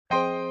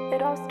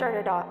It all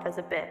started off as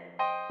a bit.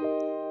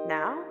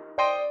 Now,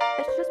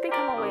 it's just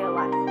become a way of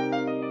life.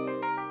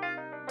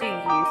 Do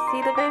you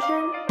see the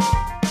vision?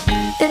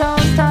 It all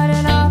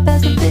started off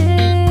as a bit.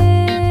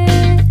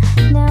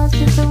 Now it's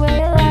just a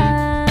way of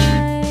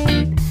life.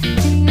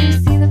 Do you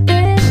see the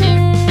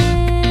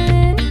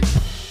vision?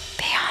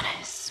 Be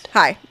honest.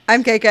 Hi,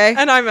 I'm KK.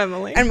 And I'm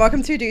Emily. And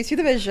welcome to Do You See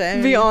the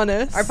Vision? Be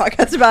honest. Our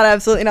podcast about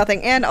absolutely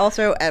nothing and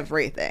also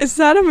everything. Is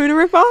that a Moon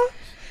ripoff?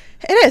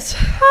 It is.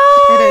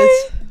 Hi. It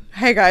is.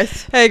 Hey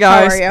guys. Hey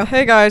guys. How are you?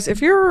 Hey guys.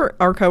 If you're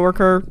our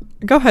coworker,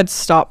 go ahead,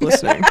 stop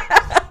listening. Go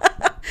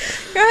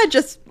ahead,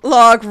 just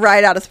log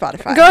right out of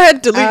Spotify. Go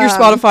ahead, delete your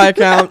Spotify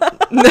account.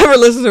 Never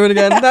listen to it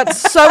again.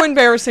 That's so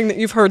embarrassing that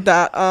you've heard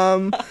that.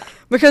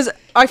 Because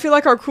I feel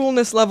like our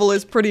coolness level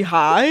is pretty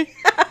high.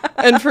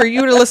 And for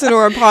you to listen to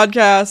our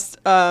podcast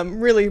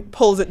really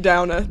pulls it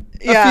down a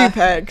few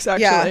pegs,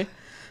 actually.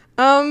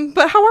 Yeah.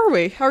 But how are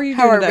we? How are you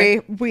doing today?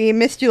 How are we? We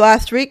missed you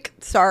last week.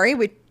 Sorry.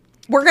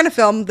 We're going to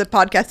film the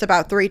podcast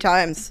about 3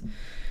 times.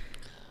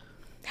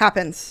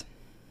 Happens.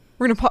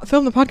 We're going to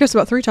film the podcast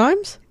about 3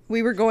 times?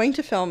 We were going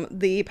to film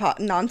the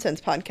nonsense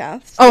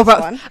podcast. Oh,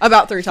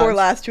 about 3 times. For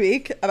last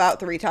week,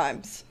 about 3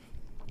 times.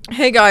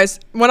 Hey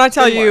guys, when I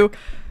tell you,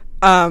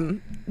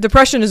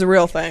 depression is a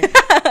real thing.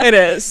 It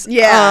is.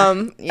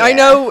 Yeah. I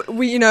know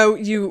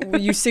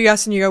you see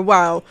us and you go,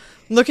 wow,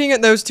 looking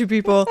at those 2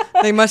 people,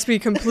 they must be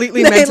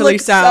completely mentally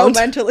sound.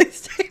 So mentally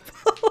stable.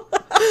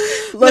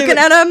 Looking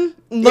at them.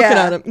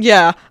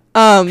 Yeah.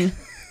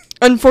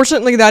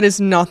 Unfortunately, that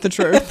is not the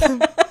truth.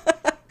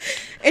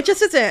 It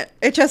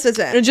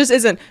just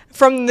isn't.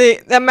 From the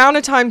amount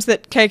of times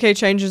that KK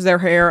changes their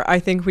hair, I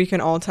think we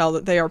can all tell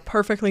that they are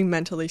perfectly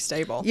mentally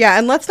stable. Yeah,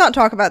 and let's not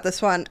talk about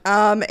this one.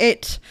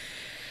 It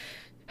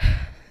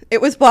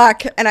was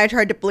black, and I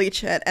tried to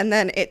bleach it, and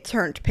then it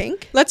turned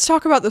pink. Let's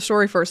talk about the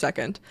story for a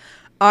second.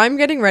 I'm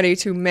getting ready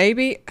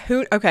to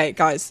okay,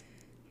 guys,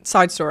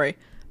 side story.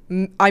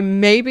 I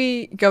may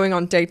be going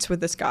on dates with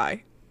this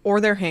guy,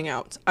 or their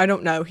hangouts. I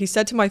don't know. He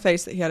said to my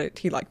face that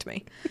he liked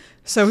me.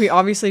 So he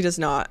obviously does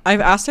not. I've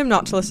asked him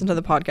not to listen to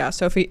the podcast.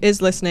 So if he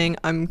is listening,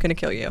 I'm going to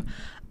kill you.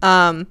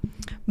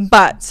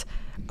 But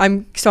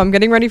I'm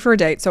getting ready for a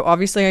date. So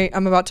obviously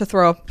I'm about to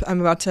throw up.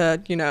 I'm about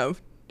to,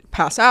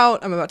 pass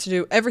out. I'm about to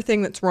do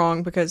everything that's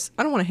wrong because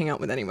I don't want to hang out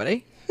with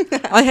anybody.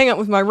 I hang out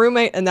with my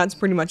roommate and that's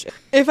pretty much it.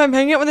 If I'm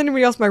hanging out with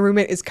anybody else, my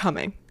roommate is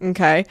coming.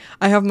 Okay.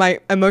 I have my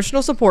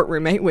emotional support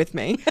roommate with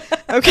me.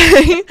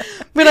 Okay.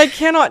 But I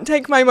cannot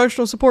take my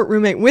emotional support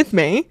roommate with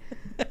me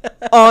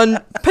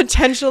on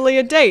potentially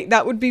a date.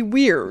 That would be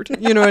weird.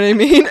 You know what I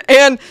mean?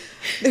 And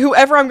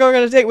whoever I'm going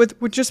on a date with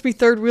would just be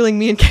third wheeling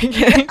me and KK.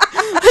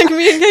 Like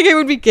me and KK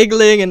would be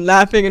giggling and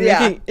laughing and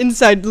making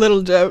inside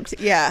little jokes.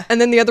 Yeah.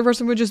 And then the other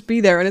person would just be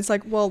there and it's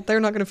like, well,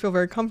 they're not going to feel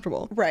very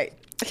comfortable. Right.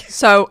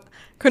 So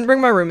couldn't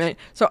bring my roommate.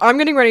 So I'm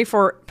getting ready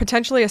for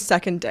potentially a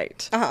second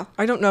date. Uh-huh.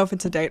 I don't know if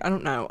it's a date. I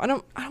don't know. I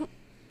don't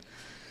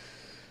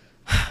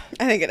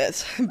I think it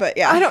is. But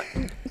yeah.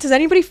 Does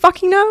anybody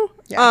fucking know?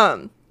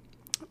 Yeah.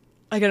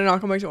 I get a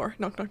knock on my door.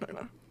 Knock, knock, knock,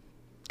 knock.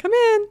 Come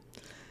in.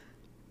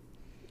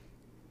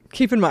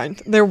 Keep in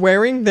mind, they're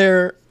wearing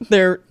their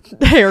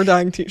hair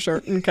dyeing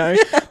t-shirt, okay?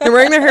 They're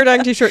wearing their hair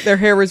dyeing t-shirt. Their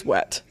hair is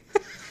wet.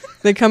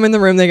 They come in the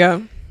room. They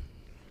go,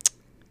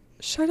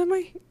 should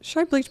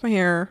I bleach my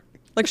hair?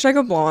 Like, should I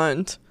go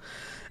blonde?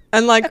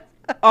 And, like,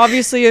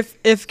 obviously,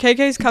 if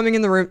KK's coming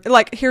in the room,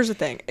 like, here's the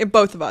thing.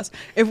 Both of us.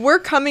 If we're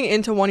coming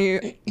into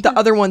the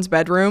other one's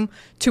bedroom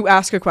to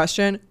ask a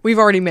question, we've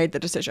already made the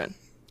decision.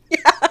 Yeah.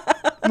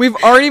 We've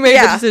already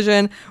made the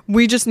decision.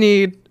 We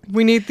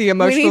need the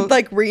emotional. We need,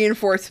 like,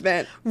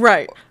 reinforcement.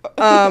 Right.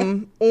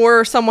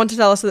 Or someone to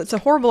tell us that it's a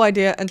horrible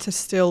idea and to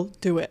still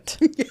do it.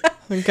 Yeah.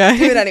 Okay?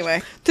 Do it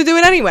anyway. To do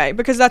it anyway,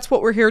 because that's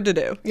what we're here to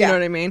do. You know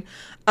what I mean?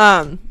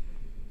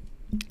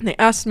 They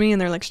asked me and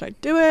they're like, should I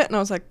do it? And I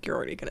was like, you're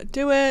already going to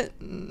do it.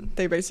 And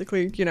they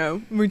basically,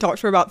 we talked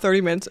for about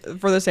 30 minutes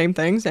for the same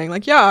thing, saying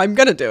like, yeah, I'm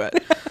going to do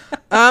it.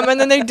 And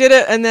then they did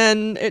it and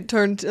then it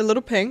turned a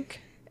little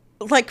pink.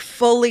 Like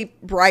fully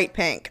bright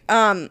pink.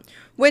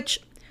 Which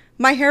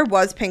my hair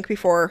was pink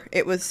before.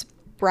 It was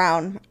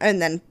brown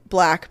and then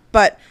black,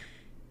 but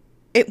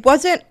it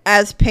wasn't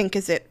as pink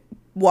as it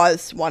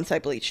was once I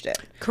bleached it.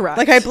 Correct.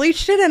 Like I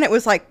bleached it and it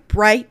was like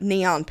bright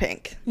neon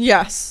pink.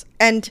 Yes.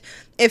 And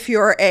if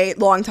you're a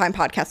longtime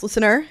podcast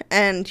listener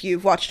and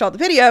you've watched all the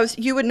videos,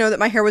 you would know that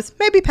my hair was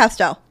maybe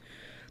pastel.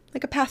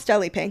 Like a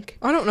pastel-y pink.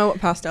 I don't know what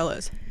pastel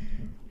is.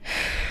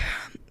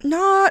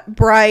 Not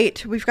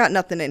bright. We've got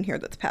nothing in here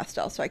that's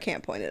pastel, so I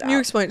can't point it out. You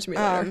explain it to me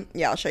later.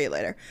 Yeah, I'll show you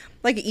later.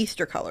 Like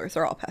Easter colors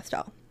are all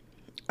pastel.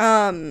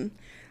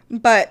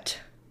 But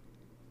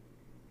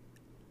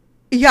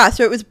yeah,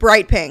 so it was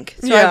bright pink.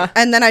 So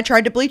and then I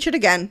tried to bleach it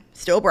again,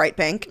 still bright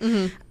pink.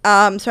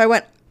 Mm-hmm. So I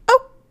went,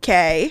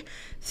 okay,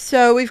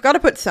 so we've got to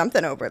put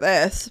something over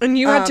this. And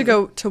you had to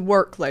go to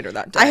work later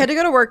that day. I had to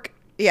go to work.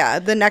 Yeah,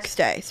 the next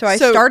day. So I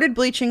started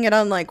bleaching it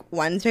on like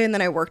Wednesday and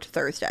then I worked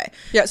Thursday.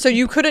 Yeah, so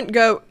you couldn't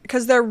go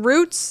because their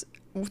roots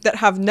that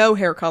have no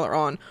hair color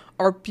on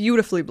are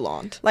beautifully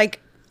blonde.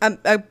 Like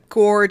A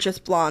gorgeous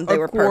blonde. They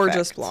were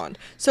gorgeous perfect. blonde.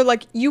 So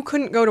like you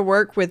couldn't go to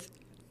work with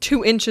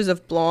 2 inches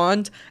of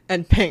blonde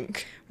and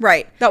pink.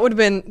 Right. That would have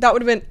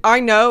been. I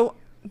know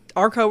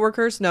our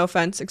coworkers. No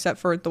offense, except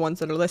for the ones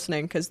that are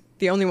listening, because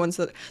the ones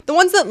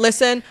that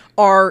listen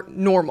are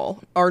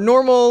normal,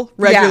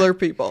 regular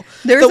people.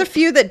 There's a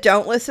few that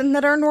don't listen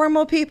that are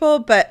normal people,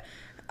 but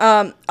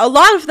a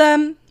lot of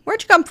them.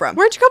 Where'd you come from?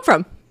 Where'd you come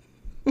from?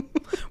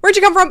 Where'd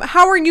you come from?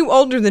 How are you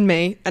older than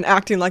me and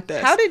acting like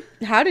this?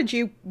 How did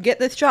you get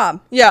this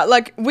job? Yeah,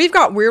 like we've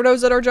got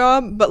weirdos at our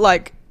job, but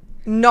like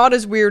not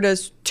as weird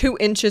as 2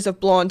 inches of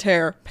blonde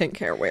hair, pink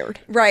hair weird.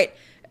 Right.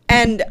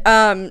 And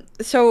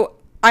so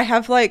I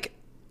have like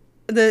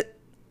I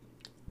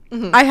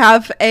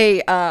have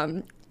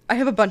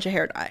a bunch of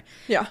hair dye.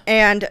 Yeah.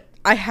 And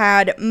I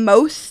had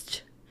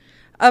most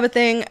of a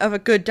thing of a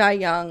good dye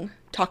young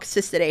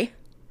toxicity.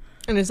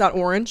 And is that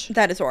orange?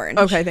 That is orange.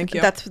 Okay, thank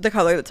you. That's the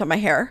color that's on my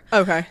hair.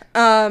 Okay.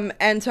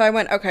 And so I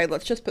went, okay,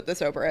 let's just put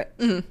this over it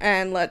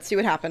and let's see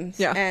what happens.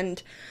 Yeah.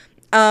 And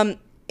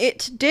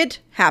it did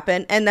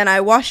happen. And then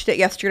I washed it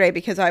yesterday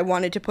because I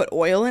wanted to put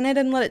oil in it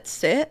and let it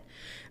sit.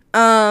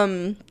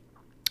 Now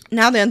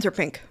the ends are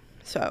pink.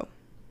 So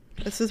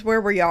this is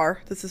where we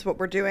are. This is what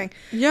we're doing.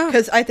 Yeah.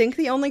 Because I think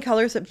the only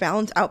colors that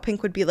balance out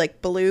pink would be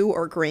like blue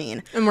or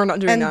green. And we're not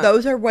doing that. And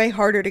those are way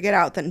harder to get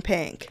out than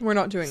pink. We're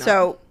not doing that.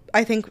 So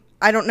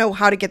I don't know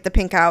how to get the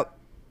pink out.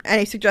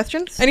 Any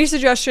suggestions? Any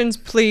suggestions,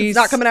 please? It's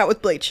not coming out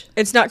with bleach.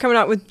 It's not coming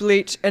out with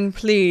bleach. And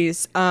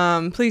please,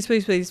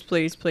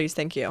 please,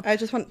 thank you. I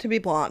just want it to be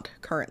blonde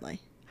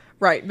currently.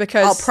 Right,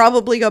 because I'll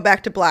probably go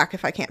back to black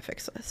if I can't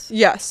fix this.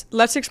 Yes,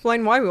 let's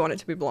explain why we want it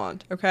to be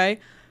blonde, okay?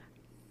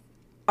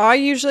 I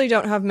usually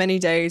don't have many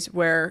days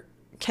where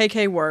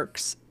KK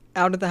works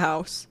out of the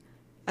house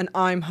and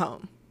I'm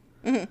home.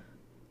 Mm-hmm.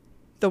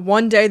 The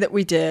one day that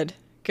we did,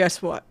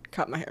 guess what?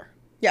 Cut my hair.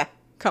 Yeah.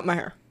 Cut my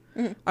hair.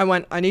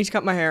 Mm-hmm. I need to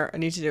cut my hair. I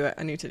need to do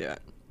it.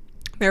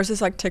 There's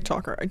this like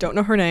TikToker. I don't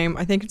know her name.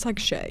 I think it's like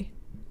Shay.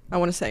 I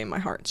want to say in my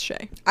heart it's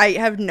Shay. I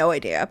have no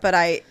idea, but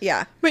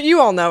yeah. But you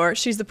all know her.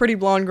 She's the pretty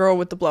blonde girl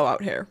with the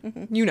blowout hair.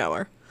 Mm-hmm. You know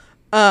her.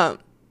 I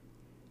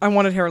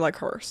wanted hair like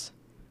hers.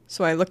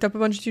 So I looked up a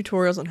bunch of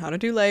tutorials on how to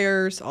do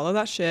layers, all of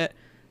that shit.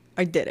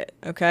 I did it,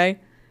 okay?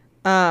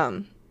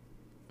 No,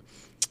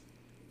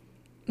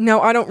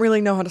 I don't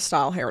really know how to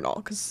style hair at all,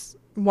 because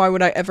why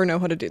would I ever know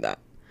how to do that?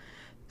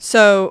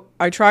 So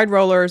I tried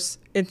rollers.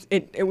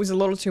 It was a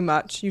little too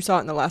much. You saw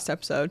it in the last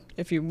episode,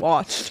 if you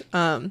watched.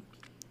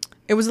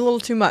 It was a little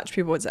too much,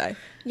 people would say.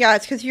 Yeah,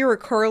 it's because you were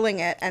curling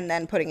it and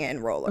then putting it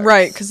in rollers.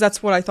 Right, because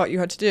that's what I thought you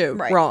had to do.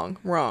 Right.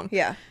 Wrong.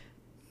 Yeah.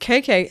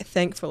 KK,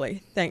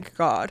 thankfully, thank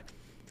God,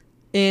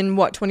 in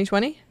what,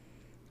 2020?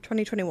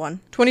 2021.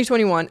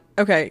 2021.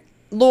 Okay.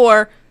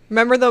 Lore,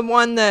 remember the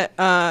one that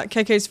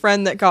KK's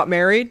friend that got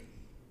married?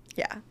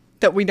 Yeah.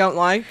 That we don't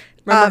like?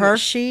 Remember her?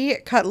 She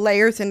cut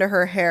layers into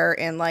her hair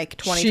in like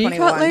 2021. She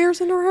cut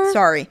layers into her hair?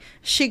 Sorry.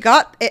 She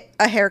got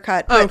a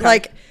haircut. But okay.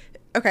 Like,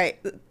 okay,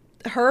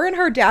 her and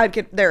her dad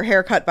get their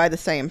hair cut by the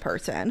same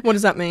person. What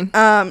does that mean?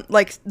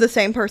 Like the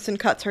same person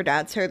cuts her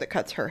dad's hair that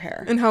cuts her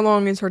hair. And how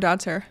long is her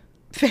dad's hair?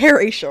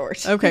 Very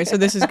short. Okay, so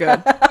this is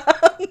good.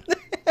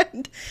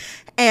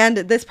 and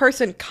this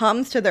person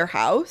comes to their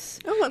house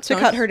to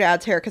cut her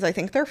dad's hair because I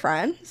think they're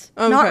friends.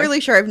 Okay. Not really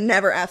sure. I've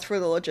never asked for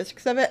the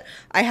logistics of it.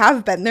 I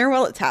have been there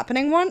while it's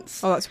happening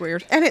once. Oh, that's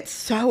weird. And it's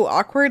so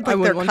awkward. Like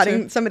they're want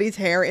cutting somebody's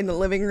hair in the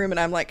living room and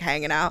I'm like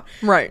hanging out.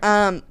 Right.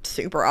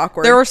 Super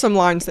awkward. There are some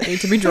lines that need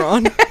to be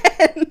drawn.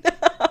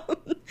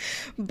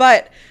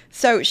 But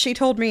so she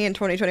told me in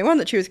 2021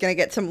 that she was going to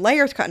get some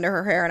layers cut into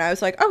her hair. And I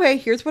was like, okay,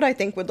 here's what I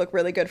think would look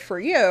really good for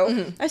you.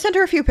 Mm-hmm. I sent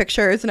her a few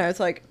pictures and I was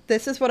like,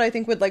 this is what I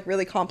think would like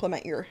really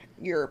complement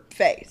your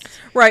face.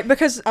 Right.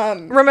 Because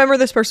remember,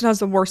 this person has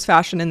the worst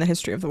fashion in the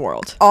history of the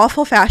world.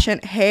 Awful fashion.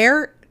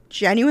 Hair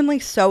genuinely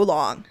so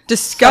long.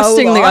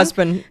 Disgustingly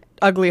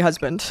ugly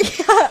husband.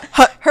 Yeah.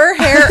 Her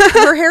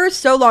hair is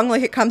so long,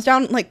 like it comes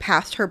down like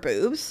past her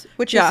boobs,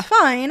 which is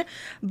fine,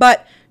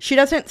 but she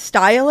doesn't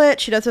style it.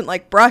 She doesn't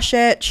like brush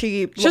it.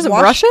 She doesn't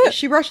brush it?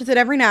 She brushes it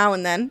every now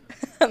and then.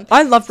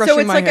 I love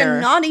brushing my hair. So it's like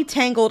a knotty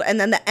tangled and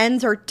then the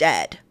ends are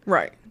dead.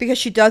 Right. Because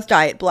she does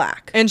dye it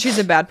black. And she's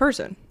a bad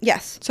person.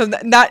 Yes. So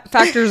that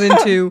factors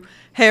into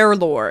hair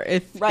lore.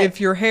 If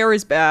your hair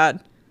is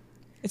bad,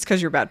 it's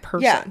because you're a bad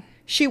person. Yeah.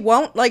 She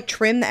won't like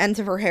trim the ends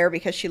of her hair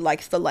because she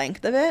likes the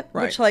length of it,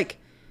 which like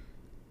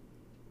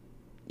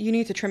you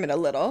need to trim it a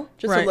little,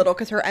 just a little,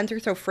 because her ends are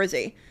so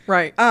frizzy.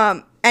 Right.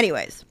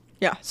 Anyways.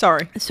 Yeah,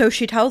 sorry. So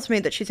she tells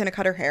me that she's going to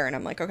cut her hair, and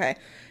I'm like, okay,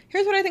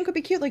 here's what I think would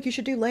be cute. Like, you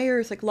should do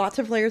layers. Like, lots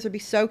of layers would be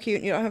so cute,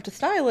 and you don't have to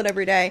style it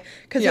every day,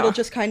 because it'll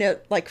just kind of,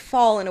 like,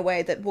 fall in a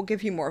way that will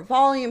give you more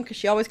volume, because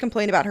she always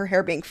complained about her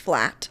hair being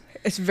flat.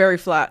 It's very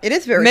flat. It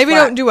is very Maybe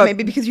flat. Don't do a...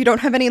 Maybe because you don't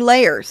have any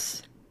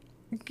layers.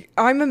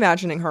 I'm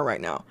imagining her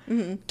right now.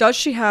 Mm-hmm. Does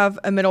she have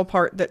a middle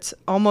part that's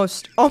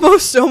almost on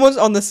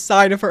the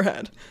side of her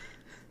head?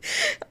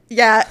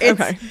 Yeah,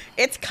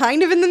 it's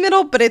kind of in the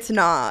middle, but it's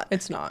not.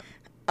 It's not.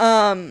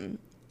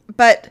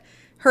 But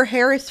her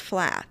hair is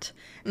flat.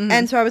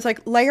 And so I was like,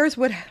 layers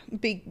would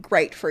be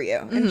great for you.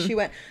 And she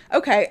went,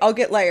 okay, I'll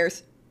get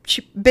layers.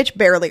 Bitch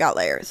barely got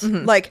layers.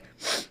 Like,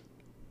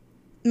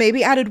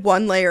 maybe added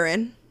 1 layer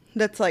in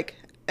that's like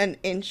an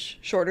inch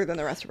shorter than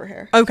the rest of her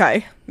hair.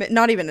 Okay.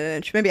 Not even an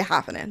inch, maybe a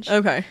half an inch.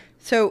 Okay.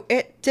 So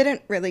it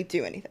didn't really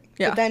do anything.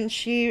 Yeah. But then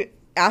she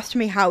asked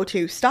me how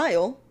to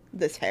style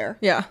this hair.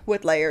 Yeah.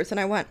 With layers, and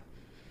I went,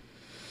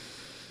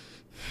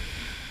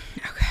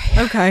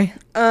 okay.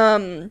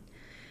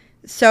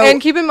 So, and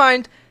keep in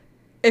mind,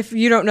 if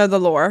you don't know the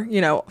lore,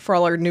 you know, for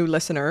all our new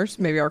listeners,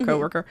 maybe our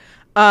coworker,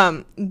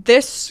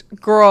 this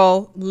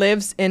girl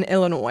lives in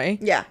Illinois.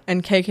 Yeah.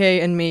 And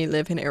KK and me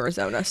live in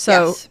Arizona.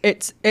 So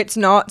it's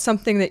not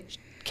something that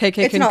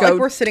KK can not go like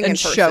we're sitting and in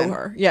show person.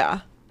 her. Yeah.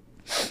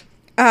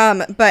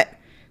 But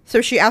so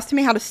she asked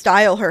me how to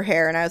style her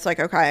hair, and I was like,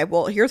 okay,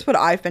 well, here's what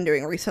I've been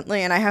doing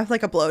recently. And I have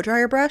like a blow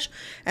dryer brush,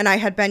 and I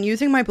had been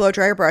using my blow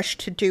dryer brush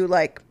to do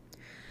like,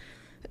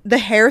 the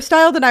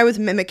hairstyle that I was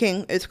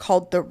mimicking is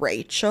called the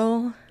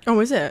Rachel. Oh,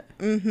 is it?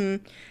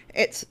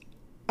 It's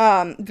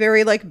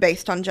very like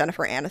based on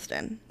Jennifer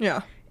Aniston.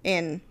 Yeah.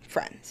 In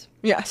Friends.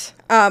 Yes.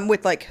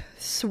 With like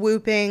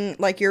swooping,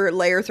 like your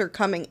layers are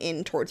coming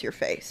in towards your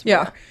face.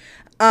 Yeah. More.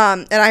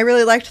 And I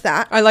really liked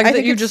that. I like that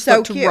think you it's just so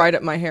looked cute. right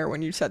at my hair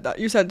when you said that.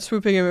 You said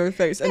swooping in my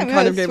face and Yeah,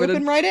 kind of gave it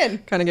swooping right in.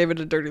 kind of gave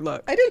it a dirty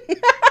look. I didn't.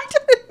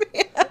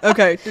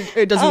 Okay,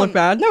 it doesn't look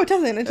bad? No, it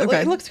doesn't.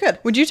 It looks good.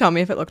 Would you tell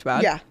me if it looked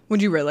bad? Yeah. Would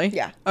you really?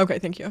 Yeah. Okay,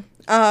 thank you.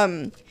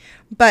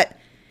 But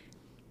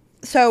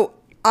so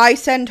I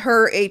send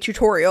her a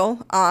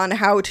tutorial on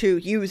how to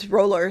use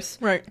rollers.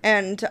 Right.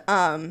 And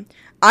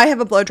I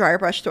have a blow dryer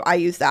brush, so I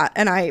use that.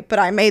 But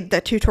I made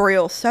the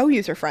tutorial so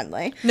user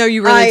friendly. No,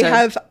 you really did. I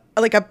have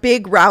like a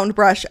big round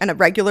brush and a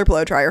regular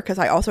blow dryer because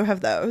I also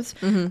have those.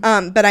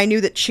 But I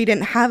knew that she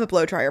didn't have a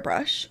blow dryer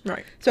brush.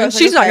 Right. So I And was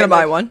she's not okay, going to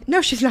buy like- one.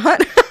 No, she's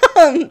not.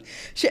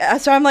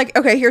 So I'm like,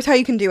 okay, here's how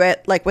you can do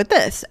it, like with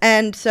this.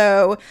 And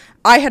so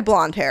I had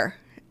blonde hair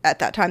at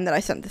that time that I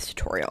sent this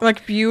tutorial.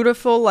 Like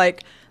beautiful,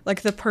 like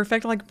the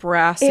perfect like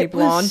brassy It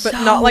was blonde, but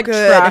so not like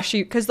good.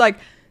 trashy. Because like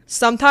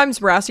sometimes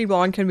brassy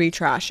blonde can be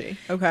trashy.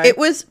 Okay. It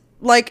was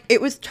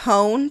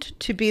toned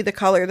to be the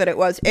color that it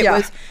was.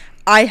 Yeah.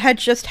 I had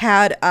just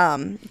had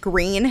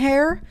green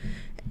hair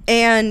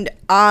and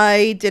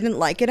I didn't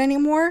like it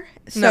anymore.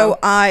 So No.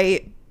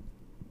 I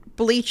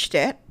bleached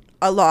it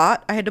a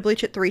lot. I had to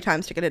bleach it 3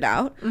 times to get it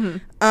out.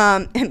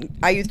 And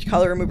I used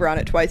color remover on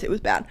it twice. It was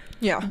bad.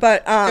 Yeah.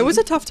 But it was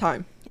a tough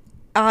time.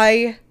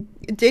 I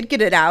did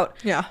get it out.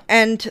 Yeah.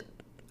 And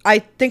I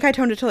think I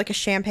toned it to like a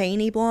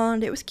champagne-y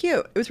blonde. It was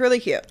cute. It was really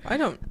cute. I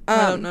don't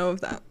know of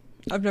that.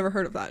 I've never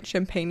heard of that.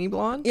 Champagne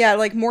blonde? Yeah,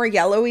 like more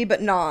yellowy,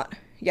 but not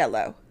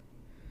yellow.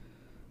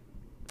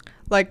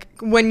 Like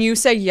when you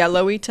say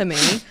yellowy to me,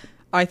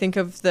 I think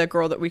of the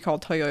girl that we call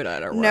Toyota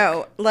at our work.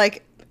 No,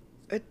 like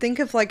think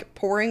of like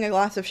pouring a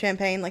glass of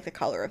champagne, like the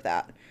color of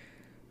that.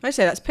 I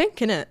say that's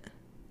pink, isn't it?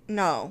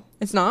 No.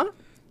 It's not?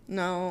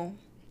 No.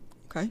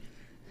 Okay.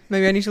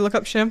 Maybe I need to look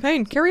up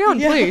champagne. Carry on,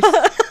 Yeah. please.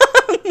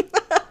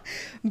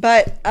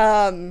 But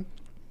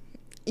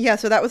yeah,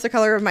 so that was the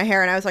color of my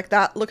hair, and I was like,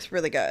 that looks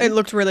really good. It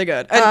looked really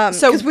good. And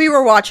so because we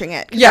were watching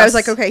it. Yes. I was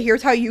like, okay,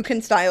 here's how you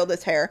can style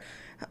this hair.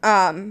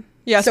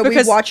 Yes, so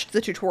because we watched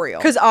the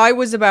tutorial. because I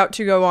was about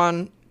to go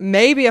on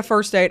maybe a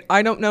first date.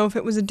 I don't know if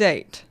it was a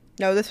date.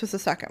 No, this was the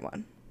second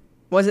one.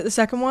 Was it the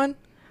second one?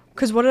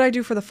 Because what did I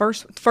do for the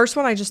first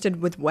one? I just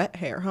did with wet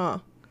hair, huh?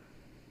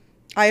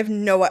 I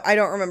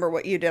don't remember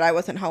what you did. I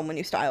wasn't home when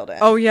you styled it.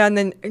 Oh yeah, and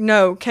then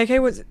no,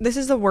 KK was. This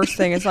is the worst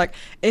thing. It's like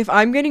if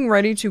I'm getting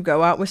ready to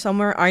go out with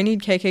somewhere, I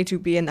need KK to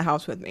be in the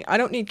house with me. I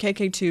don't need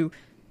KK to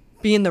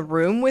be in the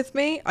room with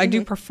me. I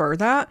do prefer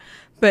that.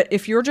 But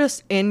if you're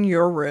just in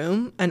your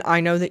room and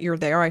I know that you're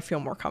there, I feel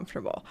more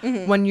comfortable.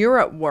 When you're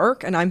at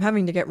work and I'm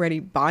having to get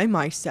ready by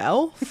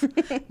myself,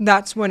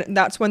 that's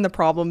when the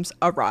problems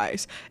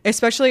arise.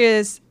 Especially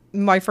as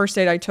my first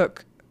date I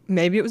took,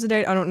 maybe it was a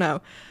date, I don't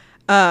know.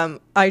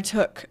 I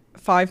took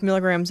 5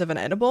 milligrams of an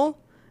edible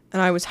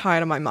and I was high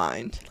out of my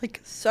mind.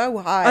 Like so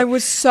high. I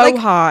was so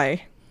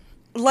high.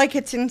 Like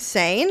it's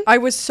insane. I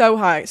was so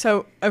high.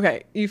 So,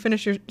 okay, you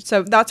finish your...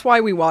 So, that's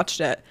why we watched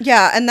it.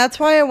 Yeah, and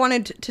that's why I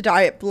wanted to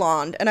dye it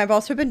blonde. And I've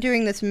also been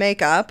doing this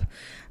makeup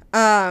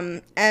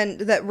and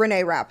that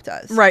Renee Rapp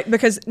does. Right,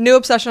 because New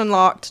Obsession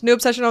Unlocked,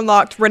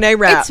 Renee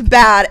Rapp. It's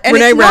bad. And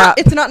Renee Rapp.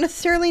 it's not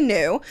necessarily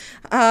new.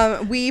 I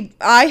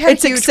had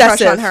It's a huge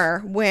excessive. crush on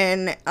her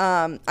when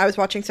I was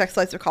watching Sex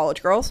Lives of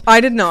College Girls. I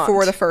did not.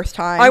 For the first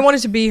time. I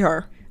wanted to be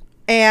her.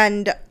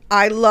 And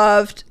I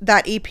loved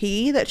that EP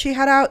that she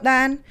had out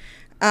then.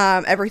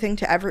 Everything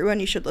to Everyone.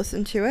 You should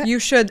listen to it. You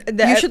should.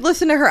 You should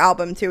listen to her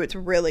album too. It's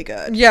really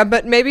good. Yeah,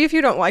 but maybe if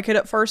you don't like it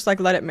at first, like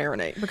let it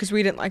marinate, because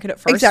we didn't like it at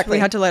first. Exactly. We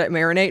had to let it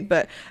marinate,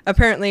 but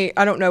apparently,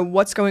 I don't know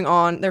what's going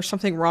on. There's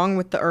something wrong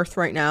with the earth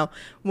right now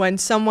when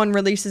someone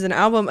releases an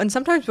album, and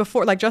sometimes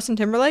before, like Justin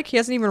Timberlake, he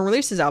hasn't even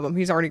released his album.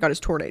 He's already got his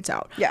tour dates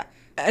out. Yeah.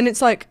 And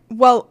it's like,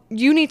 well,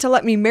 you need to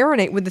let me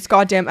marinate with this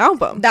goddamn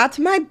album. That's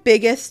my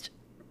biggest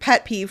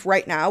pet peeve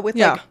right now with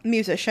like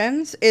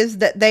musicians is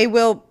that they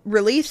will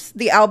release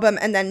the album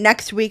and then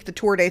next week the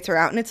tour dates are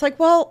out and it's like,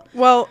 well,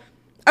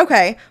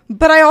 okay,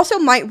 but I also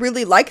might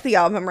really like the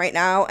album right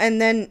now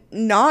and then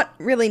not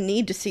really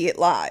need to see it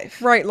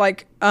live. Right,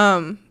 like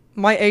my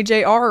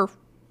AJR,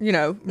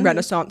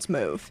 Renaissance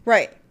move.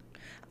 Right.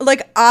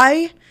 Like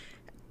I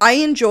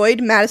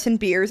enjoyed Madison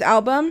Beer's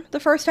album the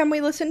first time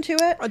we listened to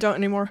it. I don't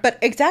anymore. But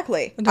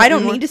exactly. I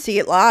don't need to see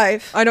it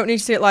live. I don't need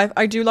to see it live.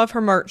 I do love her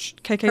merch.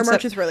 Her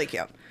merch is really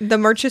cute. The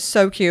merch is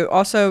so cute.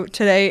 Also,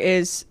 today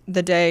is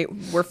the day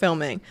we're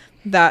filming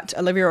that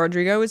Olivia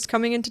Rodrigo is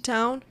coming into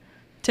town.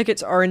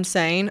 Tickets are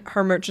insane.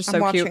 Her merch is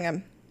so cute.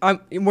 I'm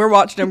watching him. We're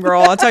watching him,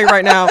 girl. I'll tell you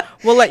right now.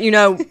 We'll let you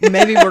know.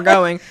 Maybe we're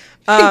going.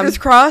 Fingers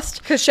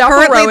crossed. Because Chappell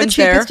currently Rowan's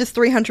the cheapest is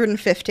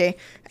 $350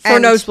 for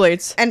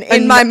nosebleeds. And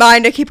in my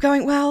mind, I keep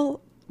going, well,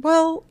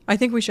 I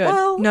think we should.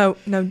 Well, no.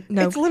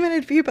 It's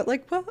limited view, but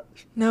like, well,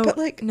 no, but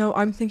like, no.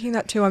 I'm thinking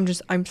that too.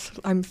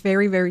 I'm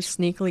very, very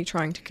sneakily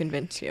trying to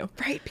convince you.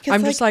 Right? Because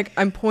I'm just like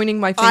I'm pointing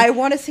my finger. I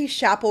want to see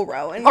Chappell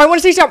Rowan. I want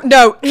to see Chappell.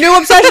 No, new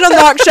obsession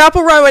unlocked.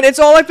 Chappell Rowan. It's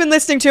all I've been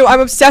listening to. I'm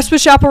obsessed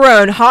with Chappell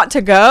Rowan. Hot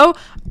to go.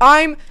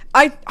 Oh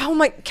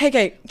my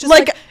KK. Just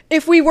like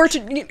if we were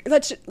to,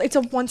 it's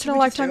a once in a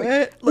lifetime.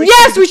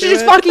 Yes, we should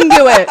just fucking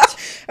do it.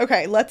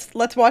 Okay,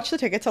 let's watch the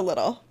tickets a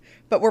little,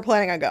 but we're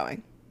planning on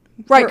going.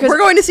 Right, because we're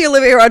going to see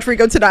Olivia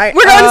Rodrigo tonight.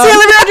 We're going to see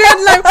Olivia Rodrigo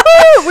tonight.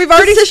 Woo! We've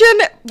already.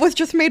 Decision was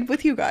just made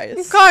with you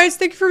guys. Guys,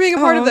 thank you for being a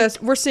part of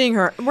this. We're seeing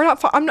her. We're not.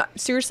 I'm not.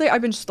 Seriously,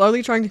 I've been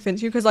slowly trying to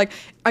convince you because, like,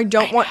 I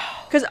don't want.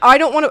 Because I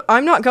don't want to.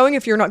 I'm not going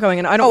if you're not going,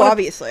 and I don't. Wanna,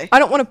 obviously. I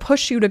don't want to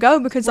push you to go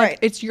because, like,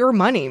 it's your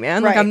money,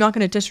 man. Like, I'm not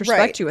going to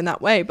disrespect you in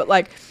that way, but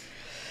like.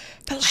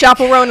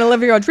 Chappell Rowan and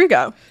Olivia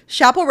Rodrigo.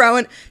 Chappell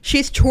Rowan,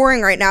 she's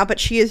touring right now, but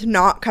she is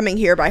not coming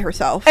here by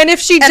herself. And if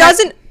she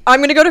doesn't, I'm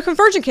going to go to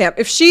conversion camp.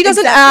 If she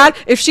doesn't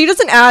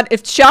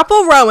if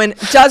Chappell Rowan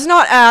does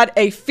not add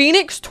a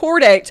Phoenix tour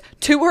date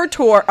to her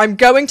tour, I'm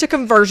going to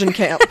conversion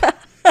camp.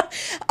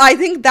 I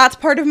think that's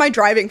part of my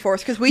driving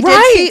force because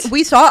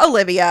we saw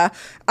Olivia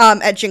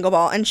at Jingle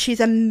Ball and she's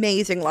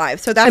amazing live.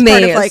 So that's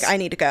part of like I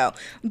need to go.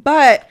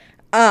 But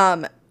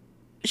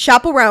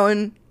Chappell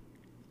Rowan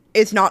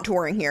is not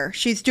touring here.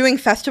 She's doing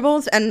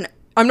festivals and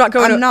I'm not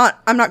going to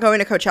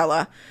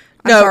Coachella.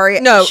 I'm sorry.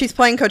 No. She's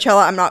playing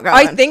Coachella. I'm not going.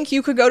 I think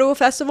you could go to a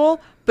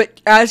festival,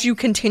 but as you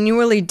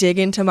continually dig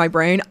into my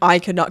brain, I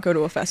could not go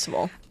to a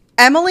festival.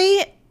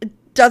 Emily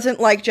doesn't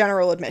like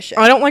general admission.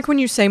 I don't like when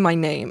you say my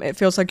name. It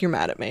feels like you're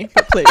mad at me,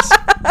 but please.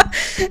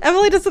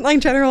 Emily doesn't like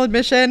general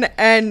admission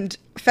and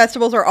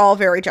festivals are all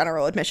very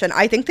general admission.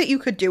 I think that you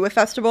could do a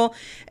festival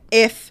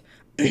if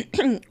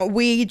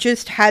we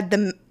just had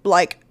them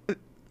like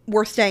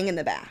we're staying in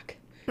the back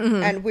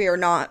and we are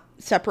not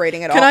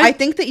separating at all. I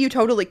think that you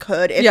totally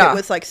could if it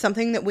was like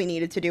something that we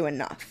needed to do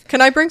enough.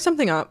 Can I bring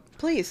something up?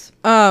 Please.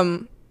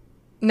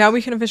 Now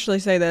we can officially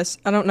say this.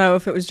 I don't know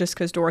if it was just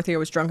because Dorothea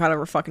was drunk out of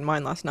her fucking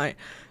mind last night.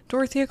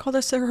 Dorothea called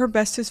us her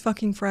bestest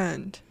fucking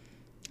friend.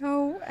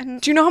 Oh,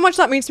 and do you know how much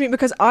that means to me?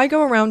 Because I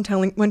go around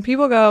telling, when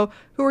people go,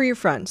 who are your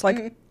friends?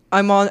 Like,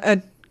 I'm on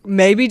a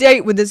maybe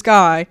date with this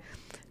guy.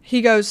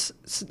 He goes,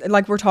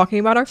 like, we're talking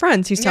about our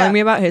friends. He's telling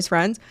me about his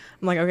friends.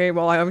 I'm like, okay,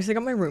 well, I obviously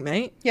got my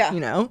roommate. Yeah. You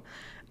know?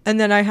 And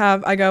then I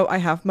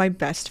have my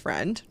best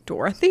friend,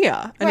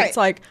 Dorothea. And it's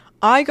like,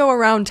 I go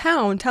around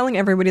town telling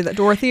everybody that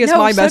Dorothea is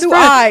my best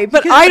friend.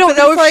 But I don't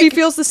know if she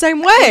feels the same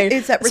way.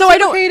 Is that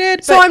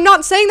reciprocated? So I'm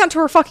not saying that to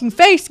her fucking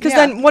face. Because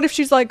then what if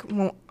she's like,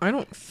 well, I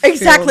don't feel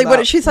exactly. What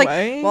if she's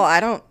way. Like, well, I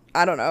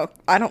don't know.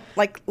 I don't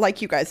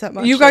like you guys that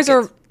much. You guys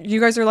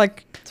are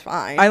like, it's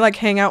fine. I like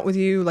hang out with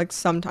you like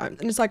sometimes.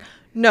 And it's like,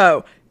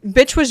 no,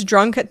 bitch was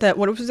drunk at the,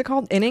 what was it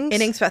called?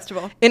 Innings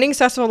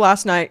Festival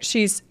last night.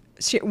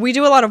 We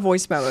do a lot of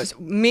voice memos.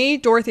 Me,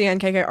 Dorothy, and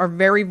KK are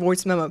very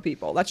voice memo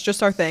people. That's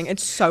just our thing.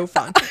 It's so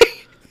fun.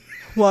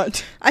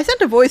 What? I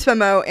sent a voice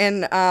memo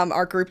in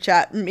our group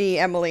chat, me,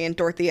 Emily, and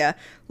Dorothea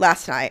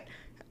last night.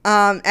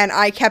 And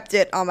I kept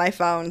it on my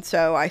phone,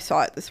 so I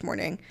saw it this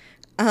morning.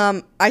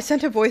 I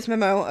sent a voice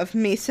memo of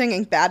me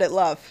singing Bad at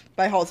Love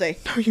by Halsey.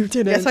 No, you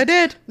didn't. Yes, I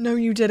did. No,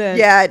 you didn't.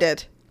 Yeah, I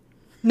did.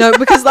 No,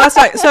 because last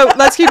night, so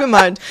let's keep in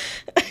mind,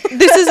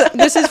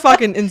 this is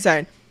fucking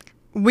insane.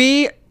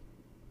 We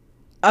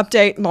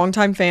update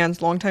longtime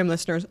fans, longtime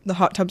listeners, the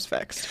hot tub's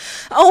fixed.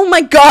 Oh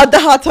my god, the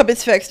hot tub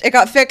is fixed. It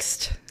got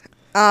fixed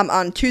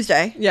on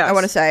Tuesday. Yeah, I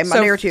want to say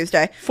Monday or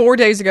Tuesday. 4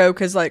 days ago,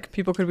 because like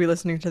people could be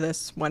listening to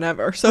this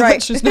whenever. So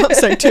let's just not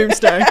say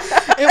Tuesday.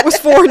 It was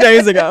 4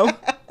 days ago.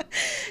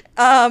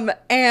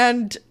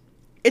 And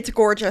it's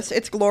gorgeous.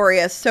 It's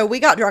glorious. So we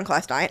got drunk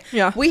last night.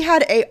 Yeah. We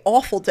had a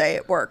awful day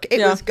at work. It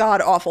was god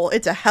awful.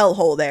 It's a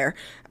hellhole there.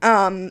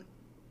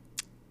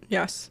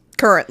 Yes.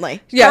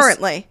 Currently. Yes.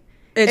 Currently.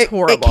 It's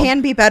horrible. It can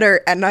be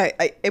better, and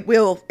it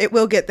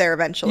will get there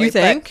eventually. You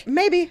think? But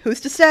maybe. Who's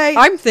to say?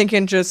 I'm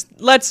thinking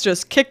let's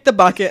just kick the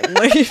bucket and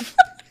leave.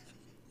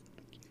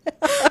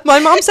 My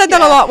mom said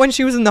that a lot when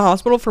she was in the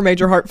hospital for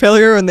major heart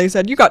failure, and they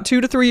said, you got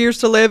 2 to 3 years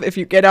to live if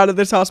you get out of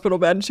this hospital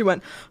bed. And she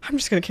went, I'm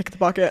just going to kick the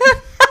bucket.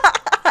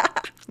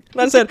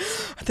 And I said,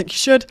 I think you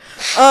should.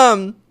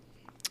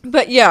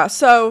 But yeah,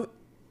 so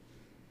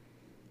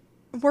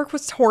work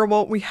was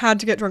horrible. We had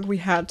to get drunk. We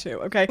had to.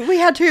 Okay. We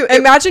had to.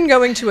 Imagine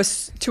going to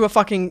a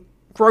fucking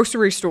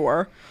grocery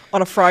store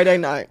on a Friday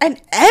night.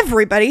 And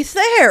everybody's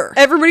there.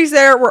 Everybody's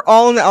there. We're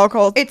all in the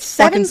alcohol. It's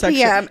 7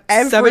 p.m.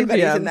 Everybody's 7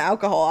 p.m. in the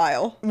alcohol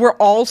aisle. We're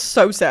all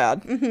so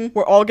sad.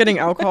 We're all getting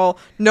alcohol.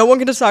 No one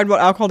can decide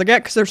what alcohol to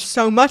get because there's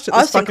so much at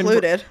this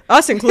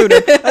us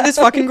included at this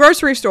fucking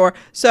grocery store.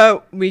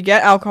 So we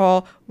get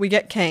alcohol. We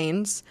get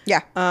canes.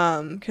 Yeah.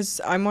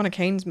 Because I'm on a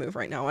canes move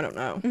right now. I don't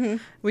know.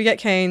 We get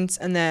canes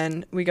and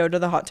then we go to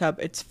the hot tub.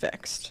 It's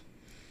fixed.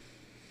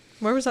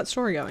 Where was that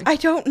story going? I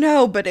don't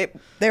know, but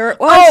there it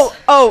was.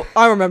 Oh,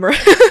 I remember.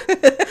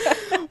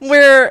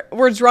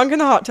 We're drunk in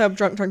the hot tub.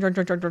 Drunk.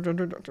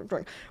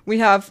 We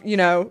have,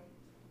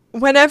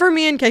 whenever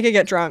me and KK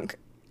get drunk,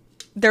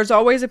 there's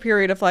always a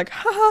period of like,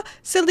 haha,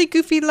 silly,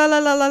 goofy, la la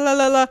la la la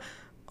la la.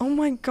 Oh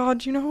my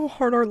God, you know how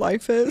hard our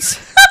life is?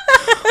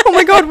 Oh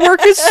my God, work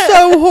is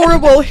so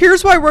horrible.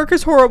 Here's why work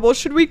is horrible.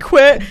 Should we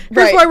quit?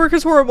 Here's why work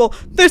is horrible.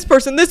 This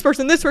person. A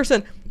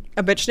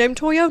bitch named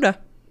Toyota.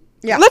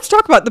 Yeah. Let's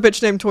talk about the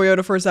bitch named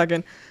Toyota for a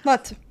second. I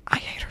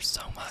hate her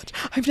so much.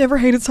 I've never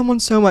hated someone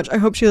so much. I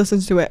hope she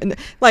listens to it. And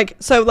I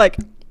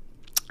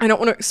don't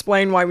want to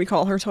explain why we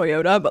call her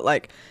Toyota,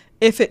 but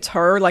if it's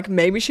her,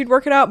 maybe she'd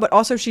work it out, but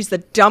also she's the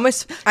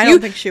dumbest. I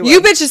don't think she would.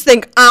 You bitches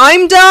think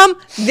I'm dumb?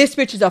 This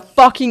bitch is a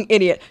fucking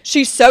idiot.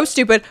 She's so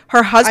stupid.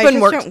 Her husband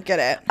works. I don't get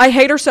it. I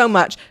hate her so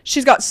much.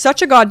 She's got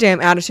such a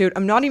goddamn attitude.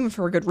 I'm not even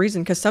for a good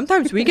reason, because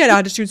sometimes we get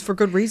attitudes for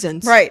good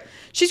reasons. Right.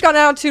 She's got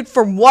an attitude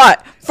for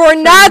what? For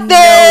nothing! No reason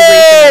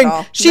at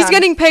all. She's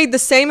getting paid the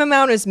same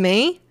amount as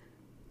me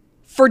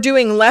for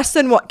doing less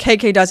than what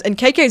KK does, and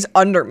KK's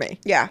under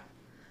me. Yeah.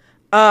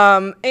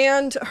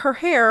 And her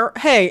hair,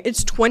 hey,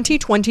 it's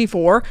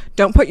 2024.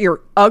 Don't put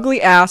your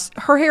ugly ass.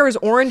 Her hair is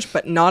orange,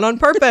 but not on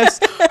purpose.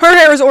 Her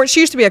hair is orange. She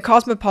used to be a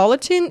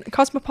cosmopolitan.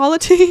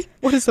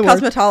 What is the word?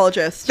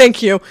 Cosmetologist.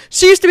 Thank you.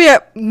 She used to be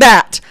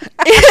that.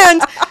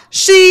 And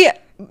she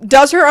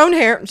does her own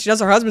hair. She does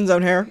her husband's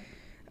own hair.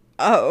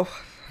 Oh.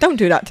 Don't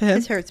do that to him.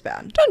 His hair's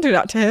bad. Don't do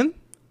that to him.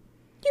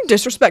 You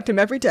disrespect him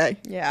every day.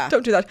 Yeah.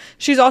 Don't do that.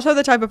 She's also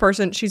the type of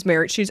person, she's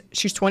married. She's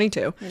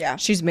 22. Yeah.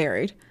 She's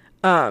married.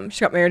 She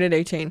got married at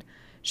 18.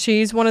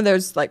 She's one of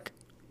those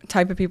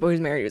type of people who's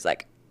married who's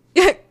like,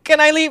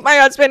 can I leave my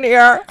husband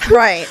here?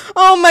 Right.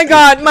 Oh my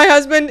God, my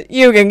husband,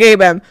 you can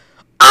keep him.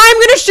 I'm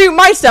gonna shoot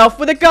myself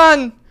with a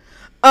gun.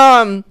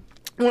 I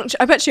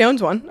bet she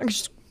owns one.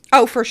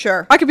 Oh, for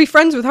sure. I could be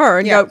friends with her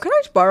and go, can I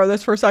just borrow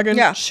this for a second?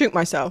 Yeah. Shoot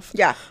myself.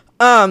 Yeah.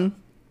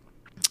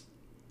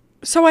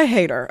 So I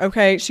hate her.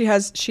 Okay, she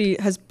has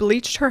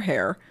bleached her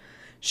hair.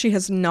 She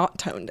has not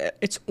toned it.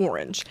 It's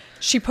orange.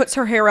 She puts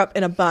her hair up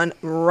in a bun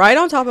right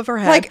on top of her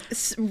head.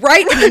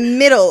 Right in the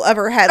middle of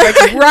her head.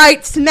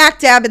 Right smack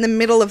dab in the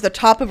middle of the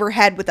top of her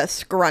head with a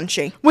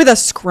scrunchie.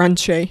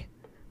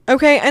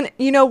 Okay, and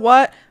you know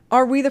what?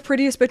 Are we the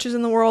prettiest bitches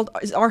in the world?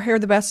 Is our hair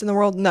the best in the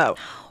world? No.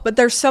 But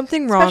there's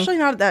something wrong. Especially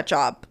not at that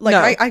job.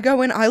 No. I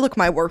go in, I look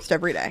my worst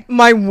every day.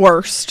 My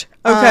worst.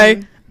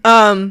 Okay?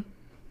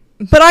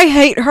 But I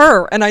hate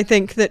her, and I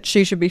think that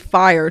she should be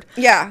fired.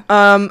 Yeah.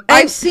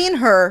 I've seen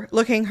her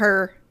looking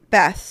her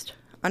best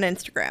on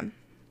Instagram.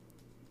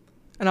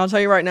 And I'll tell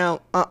you right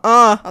now,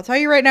 I'll tell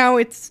you right now,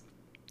 it's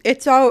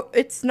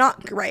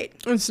not great.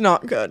 It's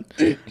not good.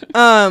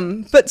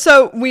 But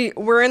so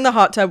we're in the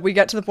hot tub. We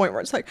get to the point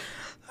where it's like,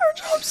 our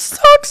job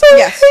sucks.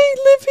 I hate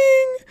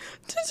living.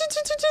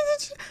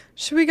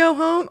 Should we go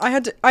home? I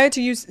had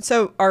to use,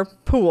 so our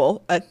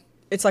pool,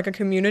 it's like a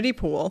community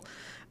pool.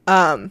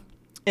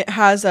 It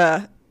has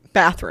a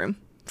bathroom.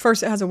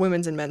 First, it has a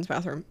women's and men's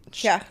bathroom.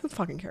 Yeah. Who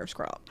fucking cares,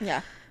 girl? Yeah.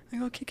 I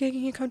go, KK,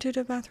 can you come to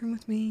the bathroom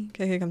with me?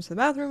 KK comes to the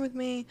bathroom with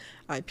me.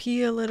 I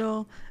pee a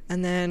little.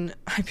 And then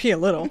and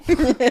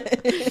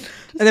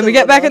then we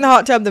get back in the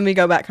hot tub. Then we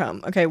go back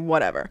home. Okay,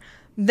 whatever.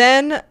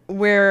 Then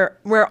we're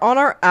on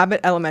our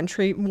Abbott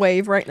Elementary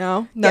wave right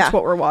now. That's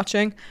what we're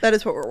watching. That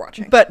is what we're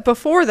watching. But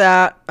before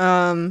that,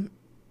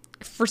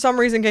 for some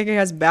reason, KK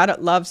has Bad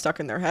at Love stuck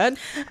in their head.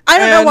 I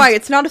don't know why.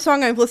 It's not a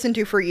song I've listened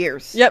to for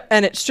years. Yep,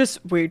 and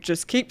we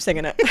just keep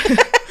singing it.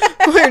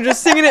 We're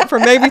just singing it for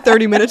maybe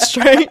 30 minutes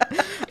straight.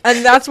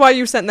 And that's why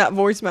you sent that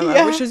voice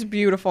memo, which is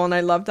beautiful, and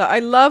I love that. I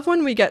love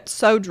when we get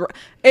so drunk.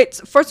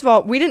 First of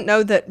all, we didn't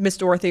know that Miss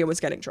Dorothea was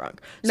getting drunk.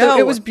 So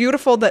it was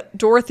beautiful that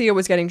Dorothea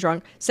was getting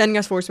drunk, sending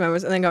us voice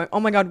memos, and then going, oh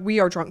my God, we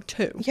are drunk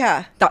too.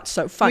 Yeah. That's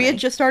so funny. We had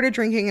just started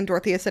drinking, and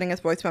Dorothea sending us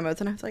voice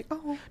memos, and I was like,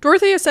 oh.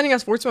 Dorothea sending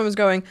us voice memos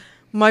going,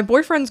 my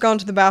boyfriend's gone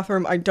to the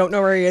bathroom. I don't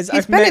know where he is.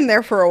 He's been in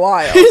there for a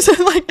while. She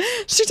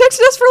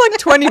texted us for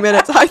 20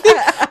 minutes. I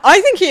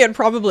think he had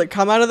probably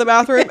come out of the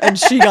bathroom and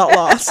she got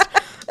lost.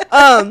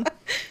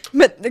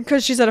 But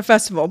because she's at a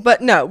festival. But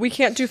no, we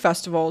can't do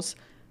festivals.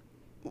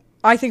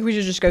 I think we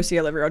should just go see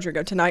Olivia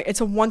Rodrigo tonight.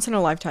 It's a once in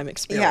a lifetime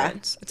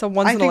experience. Yeah. It's a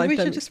once in a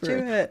lifetime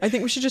experience. I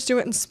think we should just do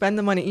it and spend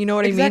the money. You know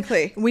what I mean?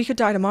 Exactly. We could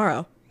die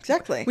tomorrow.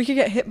 Exactly. We could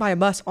get hit by a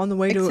bus on the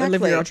way to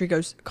Olivia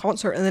Rodrigo's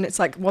concert, and then it's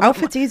like, well,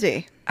 outfit's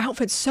easy.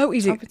 Outfit's so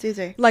easy. Outfit's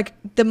easy. Like,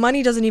 the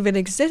money doesn't even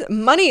exist.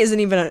 Money isn't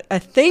even a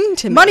thing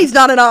to me. Money's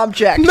not an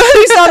object.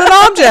 Money's not an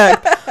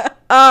object.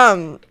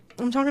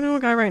 I'm talking to a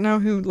guy right now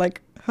who,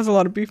 like, has a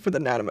lot of beef with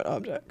inanimate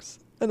objects.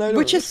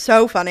 Which is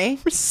so funny.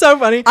 It's so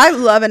funny. I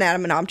love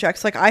inanimate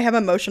objects. Like, I have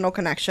emotional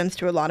connections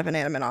to a lot of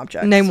inanimate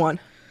objects. Name one.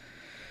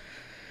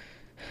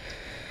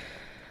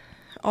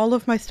 All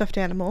of my stuffed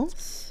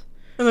animals.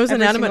 Are those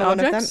inanimate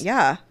objects?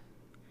 Yeah.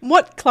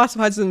 What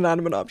classifies as an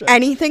inanimate object?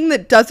 Anything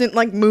that doesn't,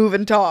 like, move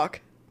and talk.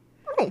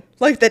 Oh.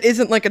 Like, that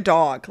isn't like a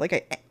dog, like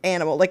an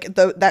animal. Like,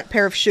 that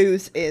pair of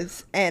shoes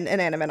is an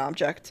inanimate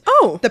object.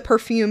 Oh. The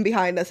perfume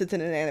behind us is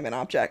an inanimate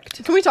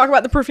object. Can we talk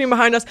about the perfume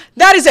behind us?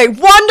 That is a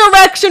One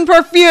Direction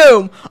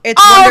perfume.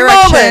 It's One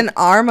Direction,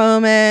 our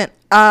moment.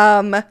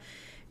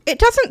 It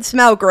doesn't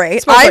smell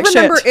great. I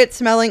remember it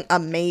smelling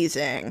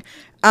amazing.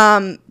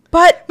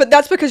 But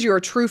that's because you're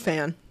a true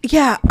fan.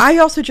 Yeah, I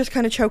also just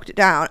kind of choked it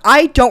down.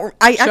 I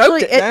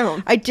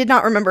did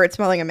not remember it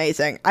smelling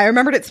amazing. I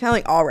remembered it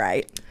smelling all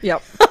right.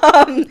 Yep.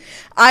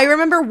 I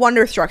remember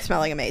Wonderstruck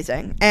smelling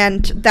amazing,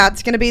 and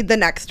that's going to be the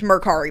next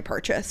Mercari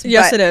purchase.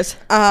 Yes, it is.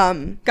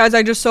 Guys,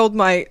 I just sold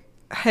my...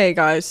 Hey,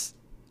 guys.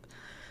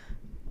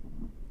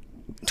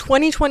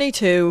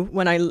 2022,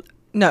 when I...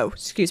 No,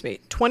 excuse me.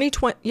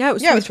 2020... Yeah, it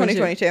was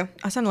 2022.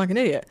 I sounded like an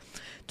idiot.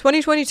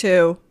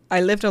 2022... I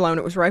lived alone.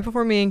 It was right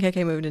before me and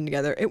KK moved in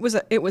together. It was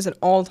an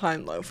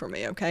all-time low for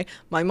me, okay?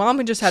 My mom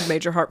had just had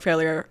major heart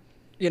failure,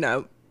 you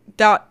know.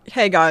 That,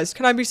 hey guys,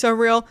 can I be so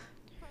real?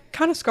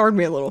 Kind of scarred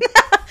me a little.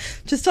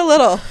 Just a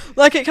little.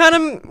 Like, it kind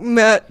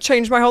of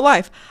changed my whole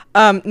life.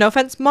 No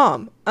offense,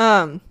 Mom.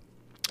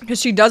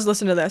 Because she does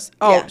listen to this.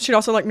 Oh, yeah. She'd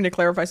also like me to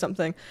clarify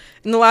something.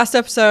 In the last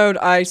episode,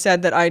 I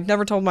said that I'd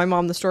never told my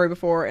mom the story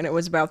before, and it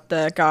was about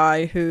the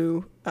guy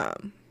who...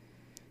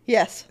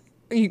 Yes.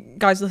 You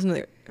guys listen to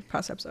the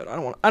past episode. I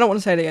don't want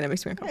to say it again. It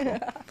makes me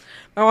uncomfortable.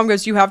 My mom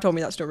goes, "You have told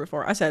me that story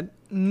before." I said,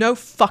 "No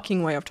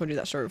fucking way I've told you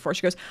that story before."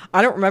 She goes,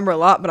 "I don't remember a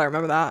lot, but I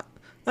remember that."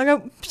 I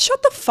go,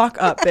 "Shut the fuck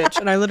up, bitch."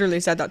 And I literally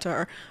said that to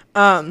her.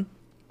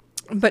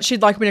 But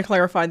she'd like me to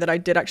clarify that I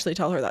did actually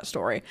tell her that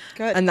story.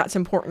 Good. And that's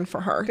important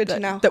for her. Good to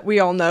know. That we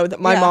all know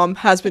that my mom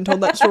has been told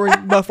that story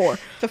before.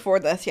 Before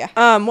this, yeah.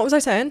 What was I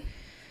saying?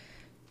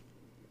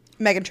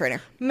 Meghan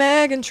Trainor.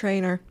 Meghan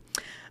Trainor.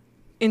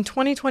 In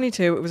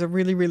 2022, it was a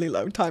really, really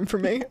low time for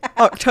me.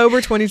 October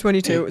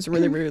 2022, it was a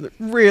really, really,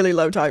 really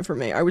low time for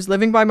me. I was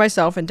living by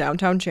myself in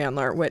downtown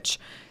Chandler, which,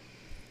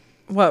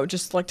 whoa,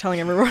 just like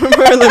telling everyone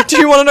where I live. Do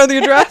you want to know the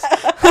address?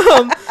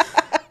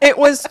 It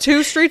was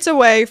 2 streets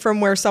away from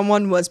where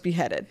someone was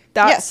beheaded.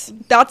 That's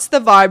the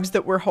vibes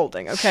that we're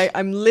holding, okay?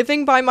 I'm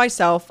living by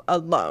myself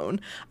alone.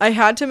 I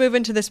had to move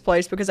into this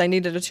place because I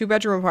needed a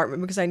 2-bedroom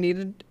apartment because it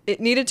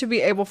needed to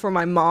be able for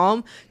my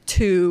mom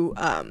to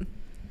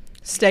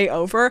stay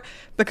over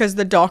because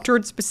the doctor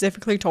had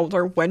specifically told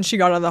her when she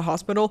got out of the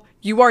hospital,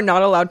 you are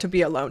not allowed to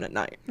be alone at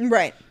night.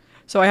 Right.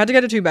 So I had to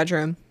get a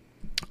 2-bedroom.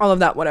 All of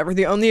that, whatever.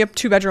 The only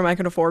 2-bedroom I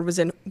could afford was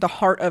in the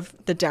heart of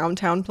the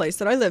downtown place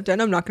that I lived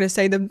in. I'm not going to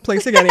say the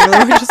place again, even though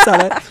I just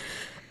said it.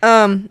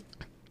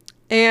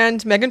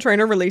 And Meghan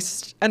Trainor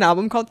released an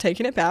album called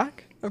Taking It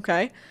Back.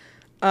 Okay.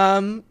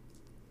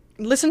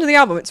 Listen to the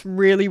album. It's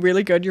really,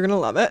 really good. You're going to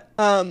love it.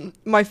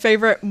 My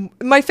favorite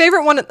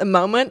one at the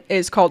moment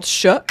is called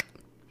Shook.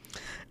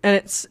 And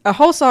it's a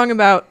whole song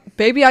about,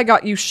 baby, I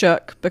got you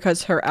shook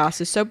because her ass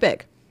is so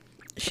big.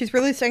 She's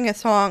releasing a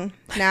song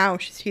now.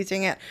 She's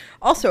teasing it.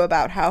 Also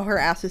about how her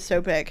ass is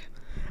so big.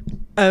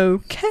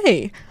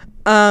 Okay.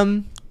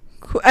 And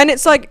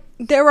it's like,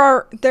 there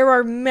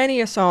are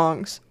many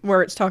songs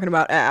where it's talking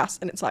about ass.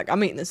 And it's like,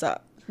 I'm eating this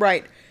up.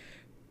 Right.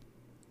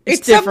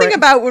 It's something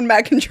about when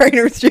Meghan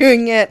Trainor's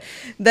doing it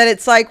that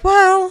it's like,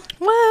 well...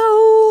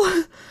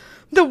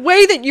 The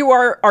way that you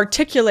are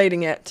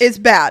articulating it is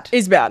bad.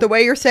 The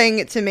way you're saying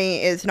it to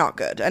me is not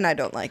good, and I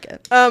don't like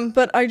it.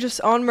 But I just,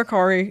 on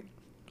Mercari,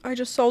 I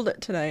just sold it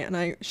today, and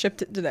I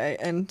shipped it today,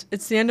 and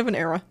it's the end of an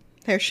era.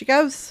 There she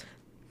goes.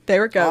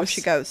 There it goes. Off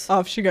she goes.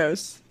 Off she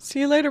goes.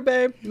 See you later,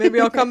 babe.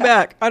 Maybe I'll come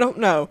back. I don't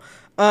know.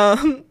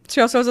 She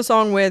also has a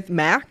song with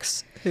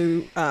Max,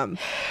 who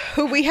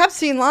we have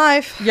seen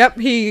live. Yep,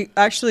 he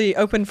actually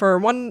opened for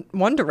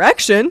One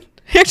Direction.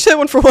 He actually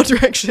went for One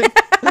Direction.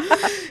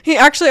 He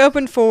actually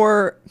opened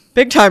for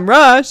Big Time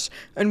Rush,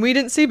 and we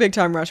didn't see Big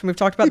Time Rush, and we've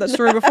talked about that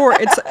story before.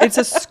 It's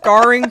a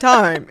scarring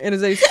time. It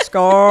is a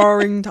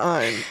scarring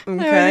time.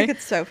 Okay? I think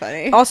it's so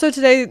funny. Also,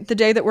 today, the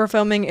day that we're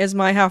filming, is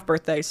my half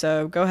birthday,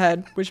 so go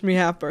ahead, wish me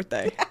half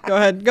birthday. Go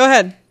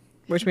ahead.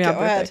 Wish me half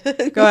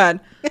birthday. Go ahead.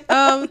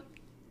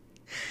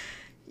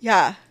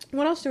 Yeah.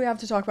 What else do we have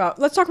to talk about?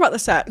 Let's talk about the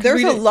set.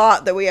 There's a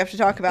lot that we have to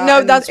talk about.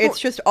 No, it's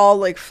just all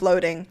like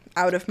floating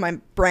out of my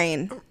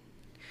brain.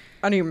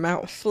 Out of your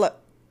mouth.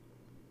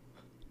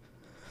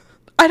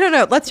 I don't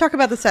know. Let's talk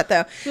about the set,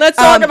 though. Let's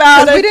talk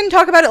about it. We didn't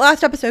talk about it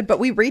last episode, but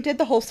we redid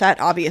the whole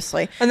set,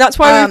 obviously. And that's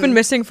why we've been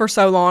missing for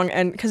so long.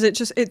 And because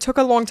it took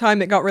a long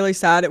time. It got really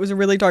sad. It was a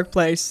really dark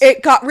place.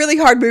 It got really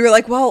hard. We were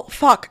like, well,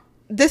 fuck.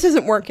 this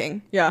isn't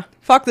working. Yeah.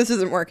 Fuck, this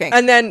isn't working.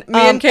 And then me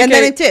and KK... And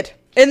then it did.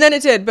 And then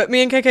it did, but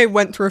me and KK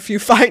went through a few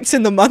fights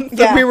in the month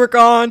that we were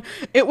gone.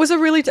 It was a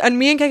really... and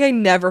me and KK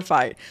never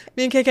fight.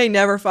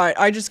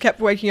 I just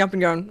kept waking up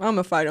and going, I'm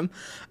gonna fight him.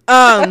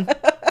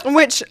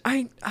 Which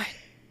I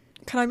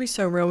can I be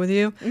so real with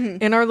you?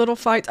 Mm-hmm. In our little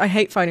fights, I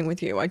hate fighting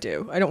with you. I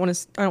do. I don't want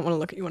to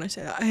look at you when I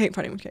say that. I hate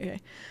fighting with KK.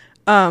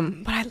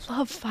 But I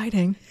love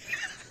fighting.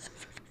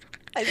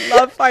 I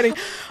love fighting.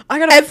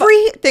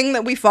 Everything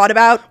that we fought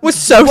about was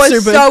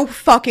so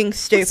fucking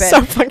stupid.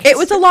 It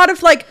was a lot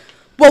of like,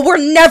 well, we're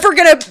never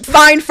gonna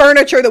find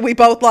furniture that we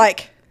both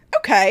like.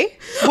 Okay.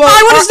 Well,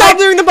 I want to stop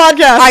doing the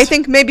podcast. I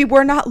think maybe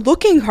we're not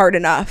looking hard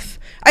enough.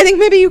 I think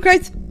maybe you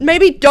guys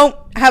don't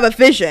have a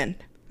vision.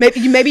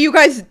 Maybe you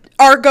guys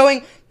are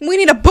going, we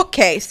need a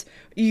bookcase.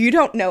 You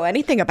don't know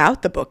anything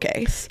about the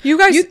bookcase. You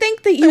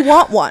think that you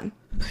want one.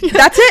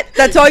 That's it.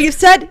 That's all you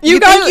said. You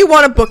think you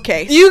want a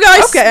bookcase. You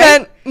guys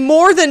spent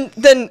more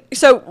than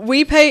so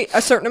we pay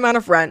a certain amount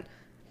of rent.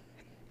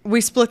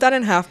 We split that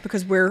in half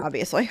because we're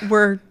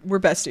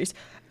besties.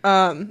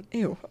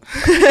 Ew.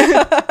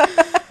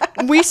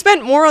 We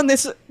spent more on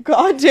this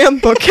goddamn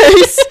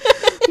bookcase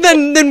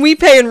than we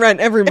pay in rent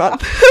every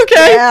month.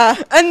 Okay?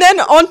 Yeah. And then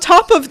on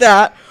top of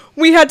that,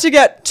 we had to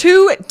get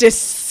 2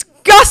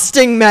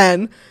 disgusting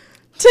men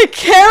to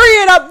carry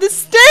it up the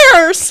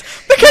stairs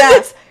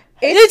because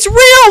it's real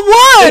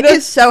wood. It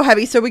is so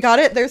heavy. So we got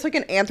it. There's like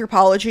an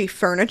Anthropology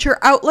furniture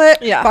outlet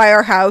by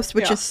our house,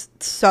 which is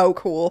so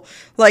cool.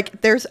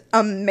 Like there's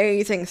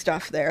amazing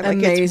stuff there. Like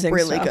it's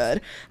really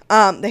good.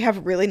 They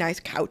have really nice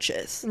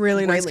couches.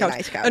 Really nice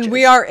couches. And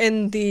we are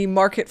in the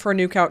market for a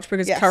new couch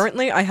because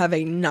currently I have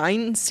a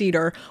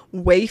 9-seater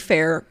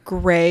Wayfair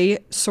gray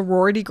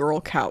sorority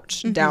girl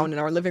couch down in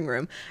our living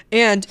room.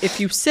 And if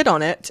you sit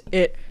on it,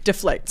 it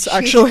deflates.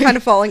 Actually, she's kind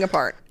of falling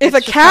apart. If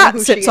a cat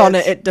sits on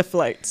it, it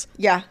deflates.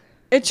 Yeah.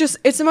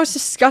 It's the most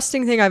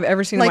disgusting thing I've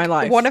ever seen in my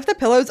life. One of the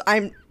pillows,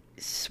 I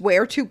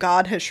swear to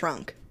God, has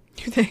shrunk.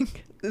 You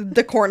think?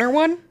 The corner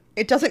one,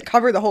 it doesn't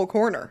cover the whole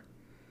corner.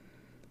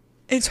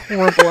 It's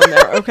horrible in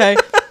there, okay?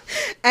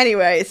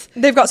 Anyways.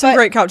 They've got some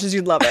great couches.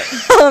 You'd love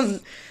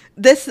it.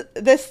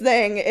 This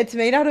thing, it's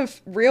made out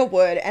of real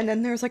wood, and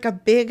then there's like a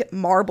big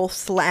marble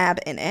slab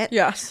in it.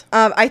 Yes.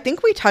 I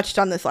think we touched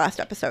on this last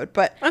episode,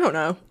 but... I don't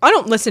know. I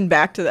don't listen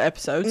back to the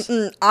episodes.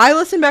 I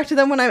listen back to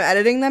them when I'm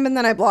editing them, and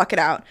then I block it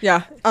out.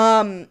 Yeah.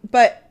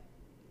 But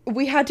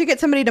we had to get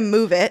somebody to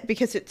move it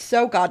because it's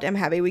so goddamn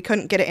heavy. We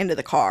couldn't get it into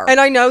the car. And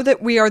I know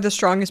that we are the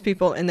strongest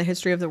people in the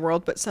history of the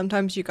world, but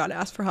sometimes you gotta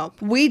ask for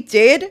help. We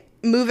did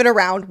move it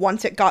around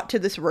once it got to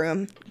this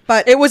room,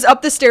 but it was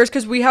up the stairs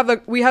because we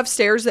have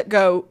stairs that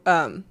go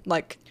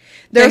like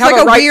there's like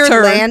a weird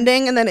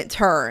landing and then it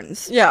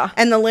turns. Yeah.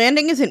 And the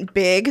landing isn't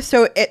big,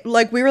 so it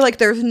like we were like,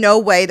 there's no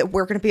way that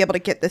we're gonna be able to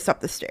get this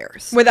up the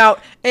stairs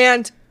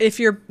and if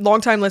you're a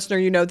longtime listener,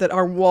 you know that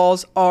our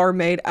walls are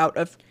made out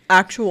of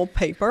actual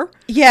paper.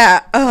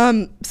 Yeah.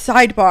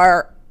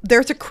 Sidebar,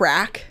 there's a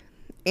crack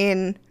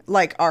in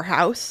like our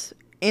house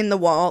in the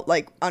wall,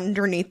 like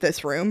underneath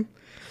this room.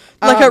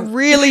 Like a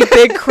really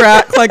big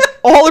crack, like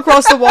all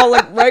across the wall,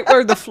 like right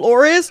where the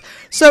floor is.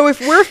 So if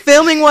we're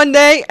filming one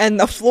day and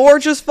the floor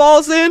just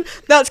falls in,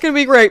 that's going to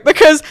be great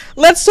because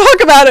let's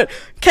talk about it.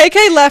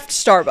 KK left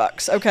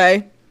Starbucks,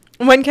 okay?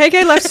 When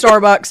KK left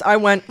Starbucks, I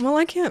went, well,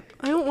 I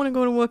don't want to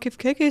go to work if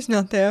KK's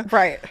not there.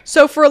 Right.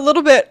 So for a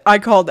little bit, I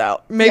called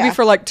out. Maybe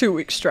for like 2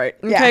 weeks straight.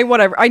 Okay,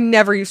 whatever. I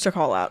never used to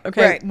call out.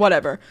 Okay,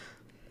 whatever.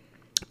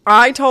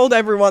 I told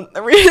everyone,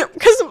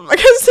 because I'm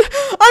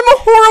a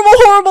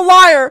horrible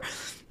liar.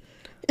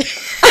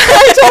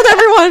 I told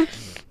everyone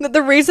that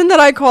the reason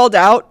that I called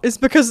out is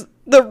because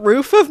the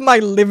roof of my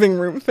living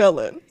room fell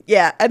in.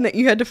 Yeah, and that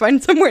you had to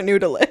find somewhere new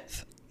to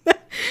live.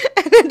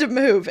 And then to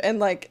move, and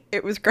like,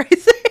 it was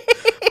crazy.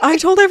 I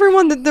told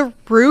everyone that the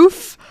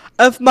roof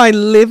of my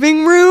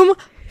living room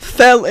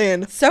fell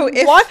in. So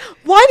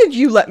why did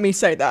you let me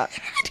say that?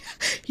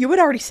 You had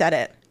already said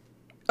it.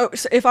 Oh,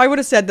 so if I would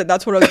have said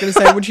that's what I was going to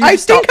say, would you I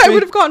think I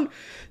would have gone,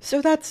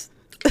 so that's...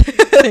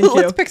 Thank you.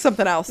 Let's pick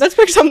something else.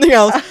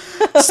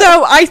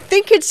 So I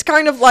think it's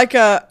kind of like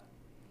a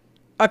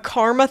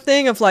karma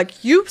thing of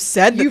like, you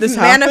said that this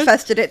happened. You've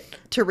manifested it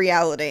to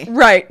reality.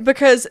 Right,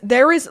 because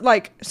there is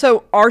like,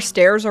 so our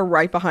stairs are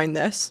right behind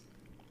this.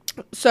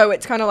 So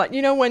it's kind of like,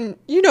 when,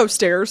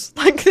 stairs,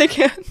 like they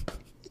can.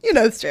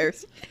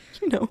 Stairs.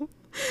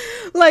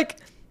 Like,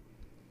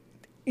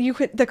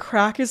 the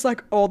crack is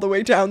like all the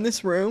way down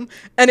this room,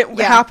 and it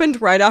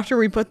happened right after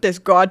we put this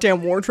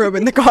goddamn wardrobe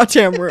in the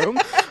goddamn room.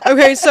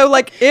 Okay, so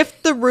like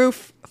if the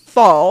roof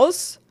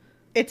falls,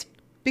 it's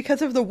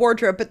because of the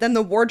wardrobe, but then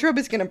the wardrobe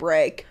is gonna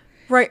break.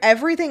 Right.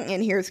 Everything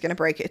in here is gonna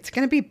break. It's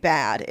gonna be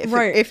bad.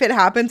 If it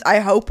happens, I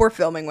hope we're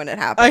filming when it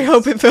happens. I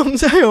hope it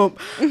films. I hope.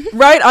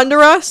 Right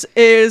under us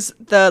is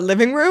the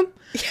living room,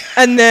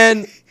 and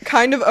then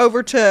kind of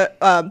over to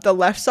the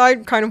left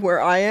side, kind of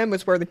where I am,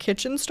 is where the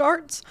kitchen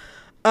starts.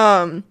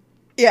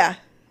 Yeah.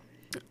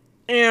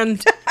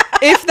 And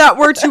if that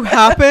were to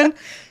happen,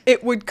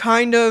 it would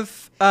kind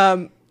of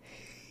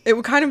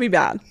be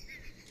bad.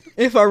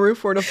 if our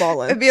roof were to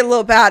fall in. It'd be a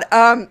little bad.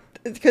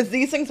 Because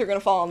these things are going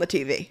to fall on the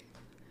TV.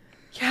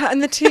 Yeah,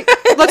 and let's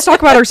talk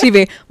about our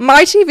TV.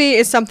 My TV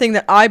is something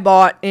that I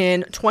bought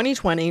in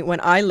 2020 when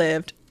I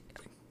lived.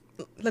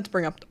 Let's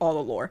bring up all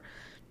the lore.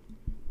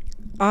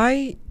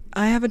 I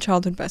have a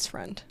childhood best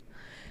friend.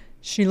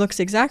 She looks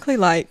exactly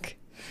like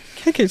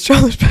KK's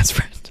childhood best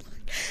friend.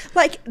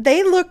 Like,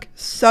 they look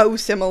so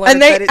similar.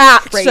 And they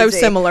act so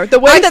similar. The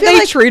way that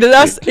they treated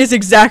us is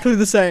exactly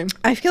the same.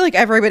 I feel like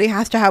everybody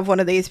has to have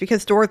one of these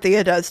because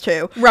Dorothea does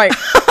too. Right.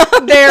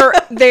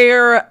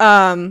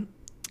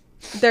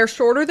 They're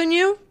shorter than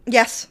you.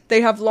 Yes.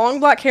 They have long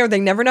black hair. They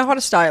never know how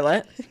to style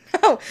it.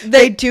 No,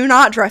 they do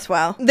not dress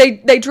well.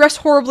 They dress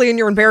horribly and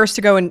you're embarrassed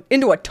to go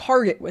into a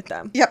Target with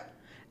them. Yep.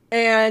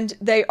 And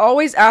they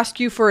always ask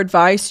you for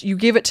advice. You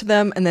give it to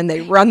them and then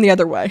they run the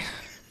other way.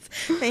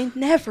 They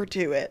never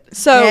do it.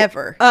 So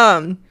never.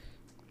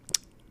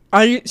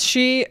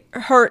 She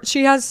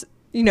has,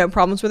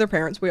 problems with her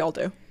parents. We all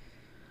do.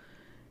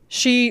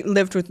 She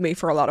lived with me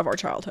for a lot of our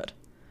childhood.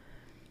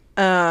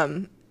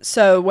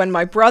 So when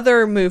my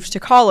brother moved to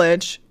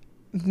college,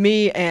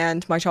 me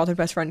and my childhood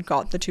best friend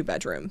got the 2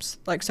 bedrooms.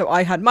 Like, so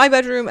I had my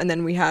bedroom and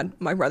then we had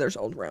my brother's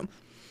old room.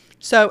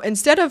 So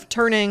instead of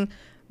turning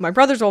my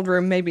brother's old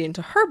room maybe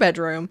into her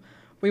bedroom,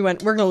 we're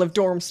going to live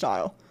dorm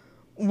style.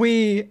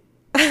 We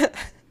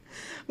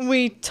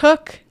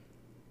took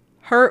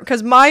her,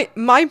 because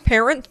my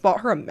parents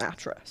bought her a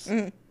mattress.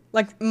 Mm.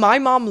 Like, my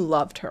mom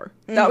loved her.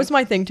 Mm. That was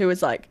my thing too,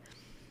 is like,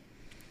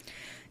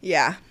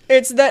 yeah,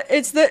 it's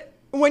that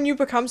when you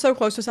become so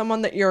close to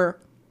someone that your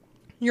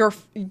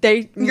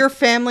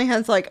family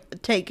has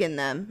like taken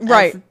them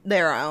right as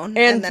their own,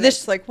 and then this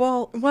it's like,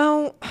 well,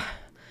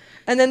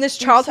 and then this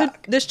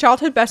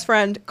childhood best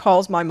friend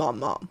calls my mom.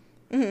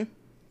 Mm-hmm.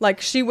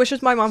 Like, she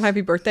wishes my mom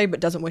happy birthday but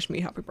doesn't wish me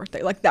happy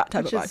birthday, like that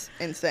type of vibe.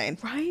 Insane,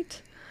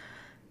 right?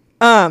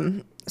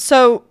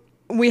 So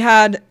we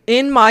had,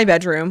 in my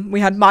bedroom, we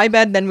had my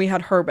bed, then we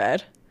had her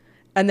bed.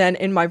 And then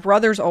in my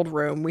brother's old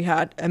room, we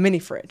had a mini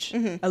fridge,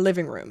 a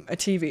living room, a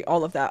TV,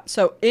 all of that.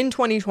 So in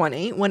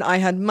 2020, when I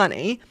had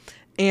money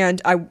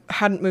and I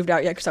hadn't moved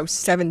out yet because I was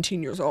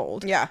 17 years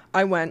old,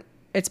 I went,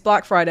 it's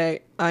Black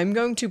Friday, I'm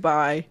going to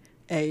buy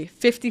a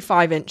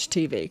 55-inch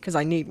TV because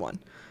I need one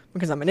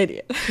because I'm an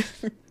idiot.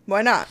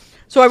 Why not?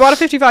 So I bought a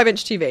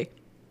 55-inch TV.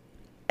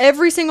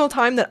 Every single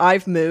time that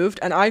I've moved,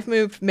 and I've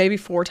moved maybe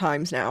 4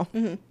 times now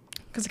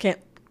because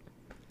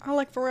I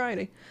like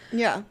variety.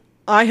 Yeah.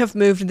 I have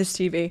moved this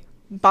TV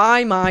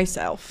by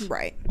myself.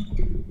 Right.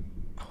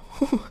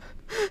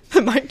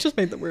 That mic just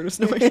made the weirdest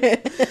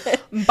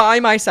noise. By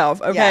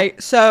myself. Okay. Yeah.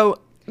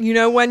 So,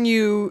 when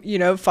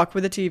you fuck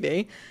with a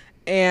TV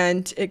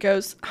and it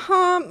goes, I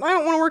don't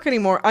want to work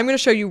anymore. I'm going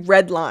to show you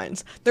red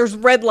lines. There's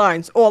red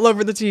lines all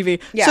over the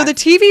TV. Yeah. So the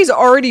TV's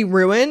already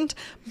ruined,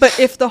 but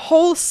if the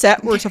whole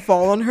set were to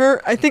fall on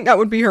her, I think that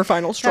would be her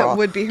final straw. That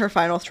would be her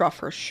final straw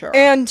for sure.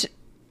 And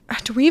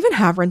do we even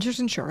have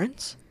renter's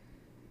insurance?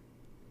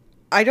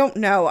 I don't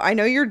know. I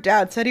know your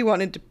dad said he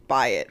wanted to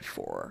buy it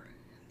for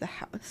the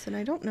house, and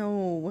I don't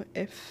know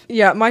if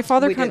my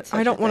father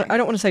I don't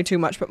want to say too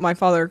much, but my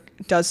father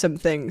does some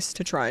things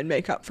to try and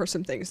make up for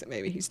some things that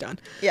maybe he's done.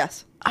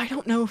 Yes. I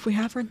don't know if we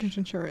have renter's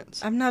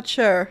insurance. I'm not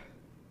sure.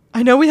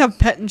 I know we have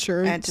pet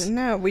insurance. I don't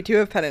know. We do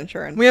have pet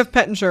insurance. We have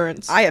pet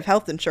insurance. I have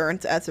health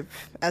insurance as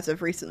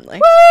of recently.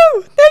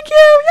 Woo! Thank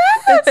you.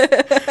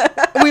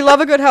 Yes. We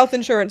love a good health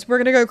insurance. We're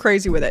gonna go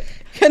crazy with it.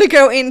 Gonna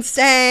go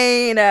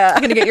insane.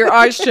 Gonna get your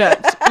eyes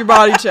checked, your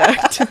body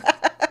checked.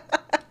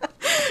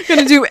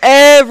 Gonna do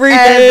everything.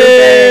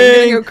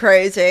 Gonna go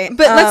crazy.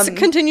 But let's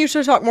continue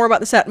to talk more about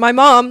the set. My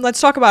mom. Let's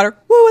talk about her.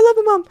 Woo! I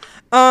love my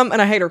mom. And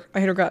I hate her.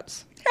 I hate her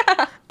guts.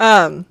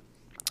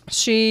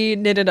 She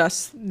knitted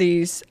us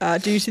these,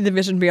 do you see the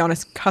vision beyond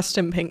us,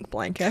 custom pink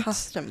blankets?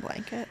 Custom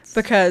blankets.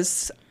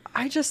 Because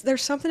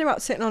there's something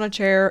about sitting on a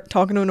chair,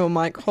 talking into a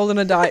mic, holding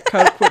a Diet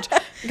Coke, which,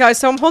 guys,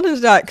 so I'm holding a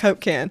Diet Coke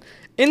can.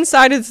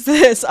 Inside of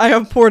this, I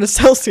have poured a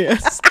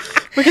Celsius.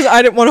 Because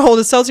I didn't want to hold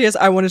a Celsius,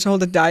 I wanted to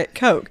hold a Diet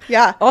Coke.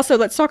 Yeah. Also,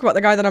 let's talk about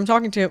the guy that I'm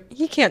talking to.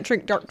 He can't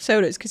drink dark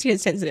sodas because he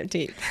has sensitive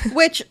teeth.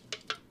 Which...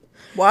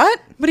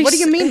 What? But what do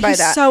you mean by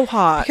that? He's so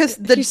hot. Because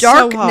the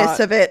darkness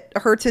of it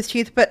hurts his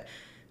teeth, but...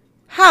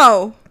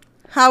 How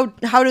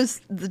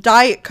does the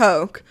Diet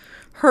Coke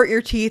hurt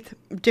your teeth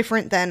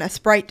different than a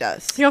Sprite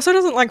does? He also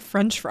doesn't like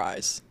French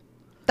fries.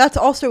 That's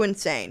also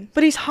insane.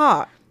 But he's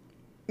hot.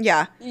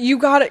 Yeah. You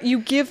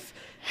give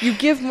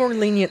more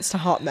lenience to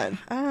hot men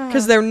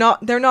because they're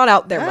not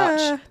out there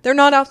much. They're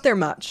not out there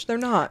much. They're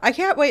not. I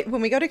can't wait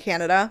when we go to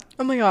Canada.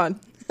 Oh my god.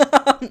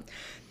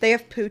 They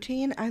have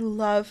poutine. I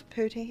love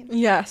poutine.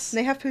 Yes.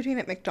 They have poutine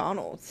at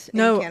McDonald's in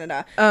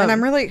Canada, and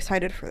I'm really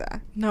excited for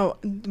that. No.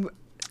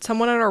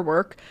 Someone at our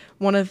work,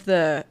 two of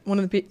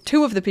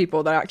the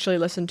people that actually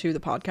listen to the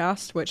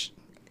podcast, which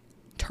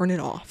turn it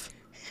off.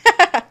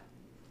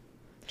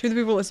 Two of the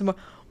people listen.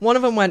 One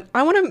of them went,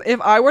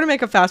 if I were to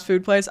make a fast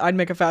food place, I'd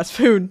make a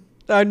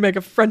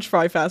French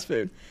fry fast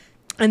food.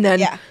 And then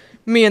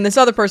me and this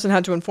other person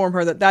had to inform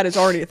her that is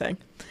already a thing.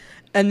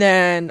 And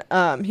then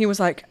he was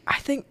like, I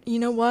think, you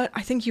know what?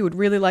 I think you would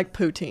really like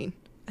poutine.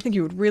 I think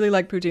you would really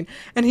like poutine.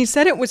 And he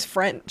said it was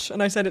French.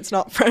 And I said, it's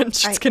not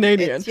French. It's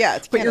Canadian. It's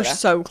Canada. But you're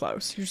so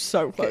close. You're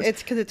so close.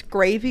 It's because it's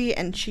gravy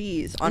and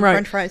cheese on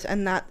French fries.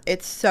 And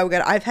it's so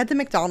good. I've had the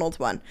McDonald's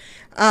one.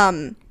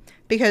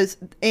 Because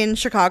in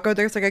Chicago,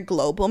 there's like a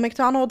global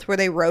McDonald's where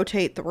they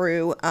rotate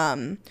through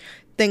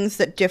things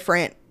that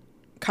different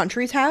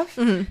countries have.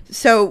 Mm-hmm.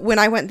 So when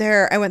I went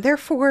there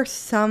for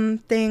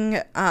something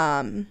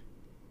that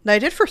I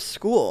did for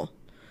school.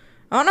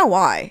 I don't know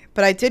why,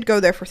 but I did go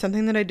there for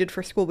something that I did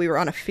for school. We were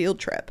on a field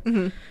trip.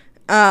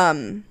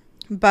 Mm-hmm.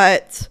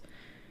 But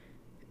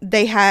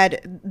they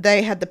had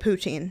the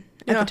poutine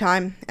at the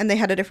time, and they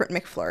had a different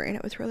McFlurry, and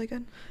it was really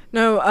good.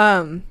 No,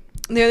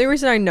 the only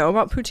reason I know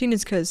about poutine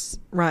is because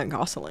Ryan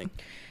Gosling.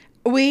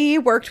 We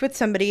worked with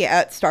somebody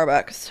at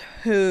Starbucks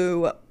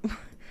who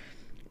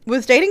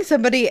was dating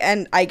somebody,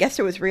 and I guess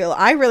it was real.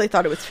 I really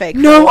thought it was fake.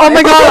 No, oh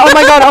my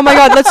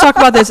god. Let's talk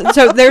about this.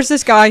 So there's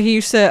this guy. He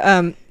used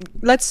to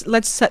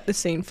let's set the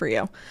scene for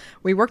you.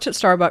 We worked at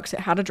Starbucks.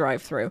 It had a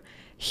drive-through.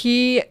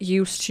 He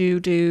used to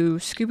do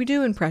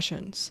Scooby-Doo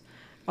impressions,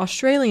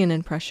 Australian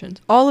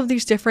impressions, all of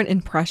these different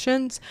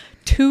impressions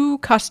to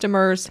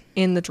customers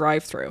in the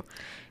drive-through.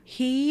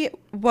 He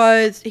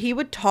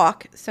would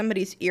talk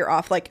somebody's ear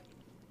off. Like,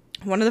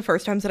 one of the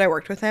first times that I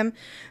worked with him,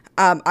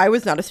 I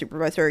was not a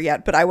supervisor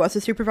yet, but I was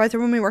a supervisor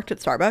when we worked at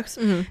Starbucks.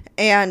 Mm-hmm.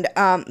 And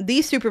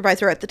the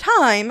supervisor at the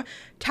time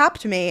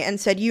tapped me and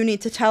said, you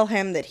need to tell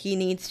him that he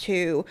needs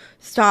to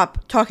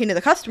stop talking to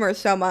the customers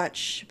so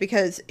much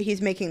because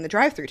he's making the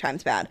drive-through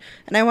times bad.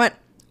 And I went,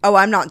 oh,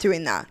 I'm not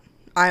doing that.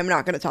 I'm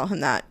not going to tell him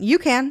that. You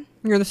can.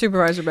 You're the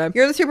supervisor, babe.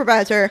 You're the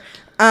supervisor.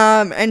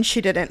 And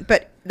she didn't.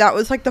 But that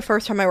was like the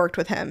first time I worked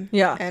with him.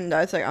 Yeah. And I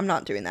was like, I'm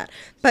not doing that.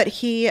 But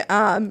he is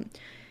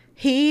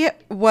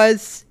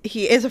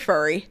a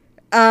furry.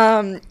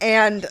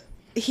 And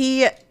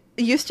he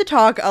used to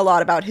talk a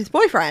lot about his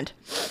boyfriend.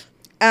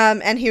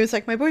 And he was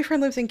like, my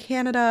boyfriend lives in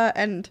Canada,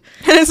 and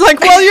it's like,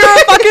 well, you're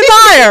a fucking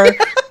liar.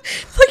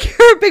 It's like,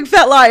 you're a big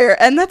fat liar,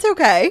 and that's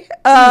okay.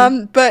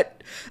 But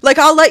like,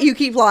 I'll let you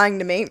keep lying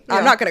to me. Yeah.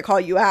 I'm not gonna call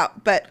you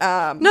out, but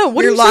no,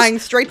 you're lying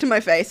straight to my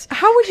face.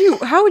 How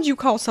would you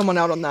call someone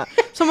out on that?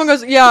 Someone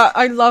goes, yeah,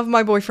 I love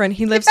my boyfriend.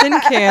 He lives in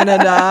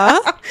Canada.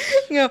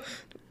 You go,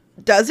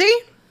 does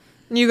he?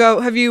 You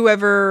go,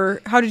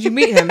 how did you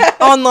meet him?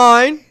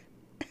 Online.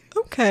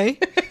 Okay.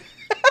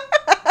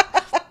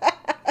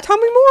 Tell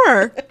me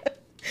more.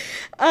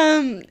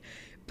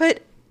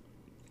 But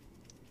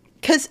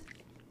because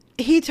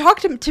he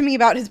talked to me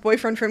about his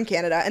boyfriend from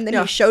Canada, and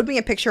then he showed me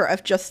a picture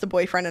of just the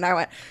boyfriend, and I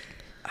went,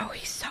 oh,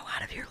 he's so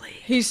out of your league.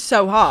 He's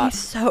so hot.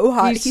 He's so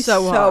hot. He's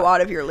so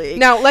out of your league.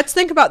 Now, let's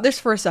think about this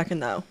for a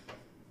second, though.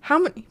 How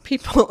many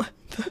people...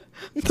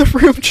 The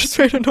room just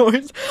made a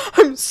noise.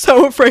 I'm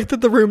so afraid that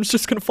the room's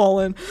just gonna fall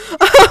in.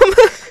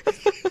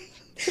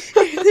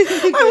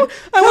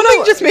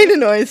 I just made a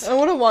noise. I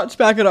want to watch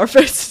back at our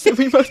faces and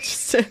we both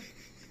just say.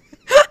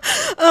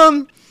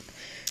 What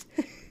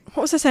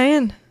was I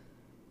saying?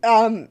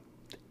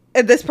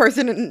 This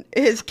person and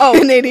his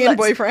Canadian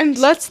boyfriend.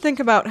 Let's think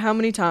about how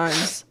many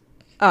times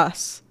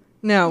us.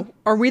 Now,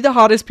 are we the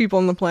hottest people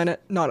on the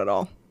planet? Not at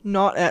all.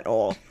 Not at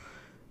all.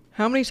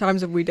 How many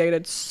times have we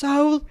dated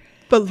so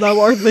below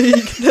our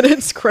league that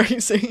it's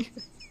crazy?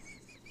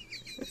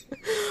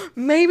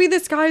 Maybe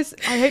this guy's,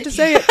 I hate to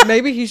say it,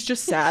 maybe he's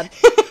just sad.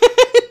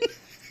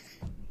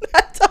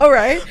 That's all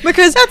right.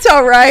 Because that's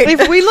all right.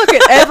 If we look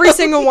at every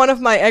single one of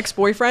my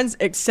ex-boyfriends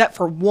except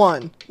for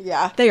one,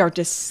 they are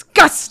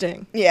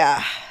disgusting.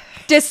 Yeah.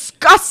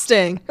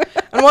 Disgusting.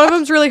 And one of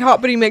them's really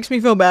hot, but he makes me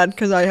feel bad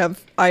because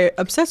I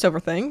obsess over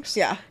things.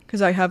 Yeah.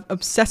 Because I have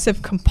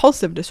obsessive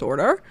compulsive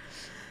disorder.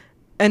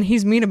 And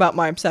he's mean about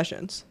my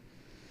obsessions.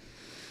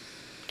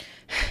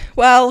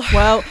 Well,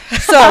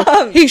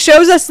 so he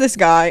shows us this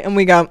guy and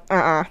we go,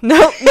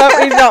 no,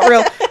 he's not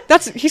real.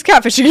 He's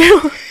catfishing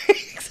you.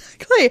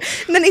 Exactly.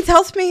 And then he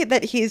tells me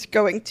that he's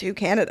going to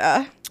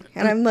Canada.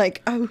 And I'm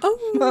like,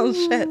 oh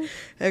shit.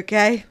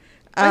 Okay.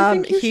 I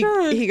think you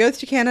should. He goes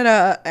to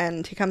Canada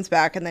and he comes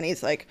back and then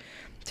he's like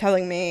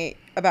telling me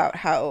about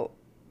how,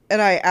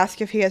 and I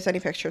ask if he has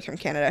any pictures from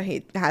Canada. He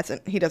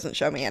doesn't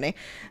show me any.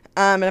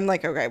 And I'm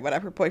like, okay,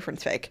 whatever,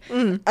 boyfriend's fake.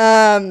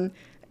 And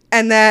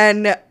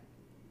then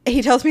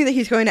he tells me that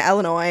he's going to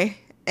Illinois,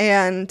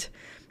 and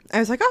I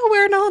was like, oh,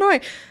 where in Illinois?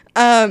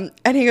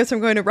 And he goes, I'm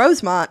going to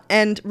Rosemont.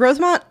 And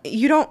Rosemont,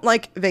 you don't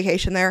like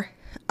vacation there.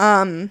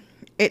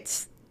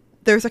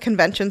 There's a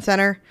convention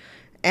center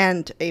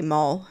and a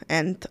mall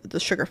and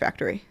the sugar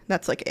factory.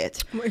 That's like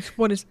it.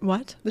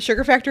 What? The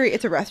sugar factory,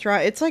 it's a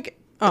restaurant. It's like,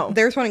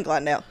 there's one in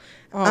Glendale.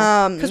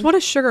 Because what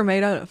is sugar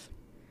made out of?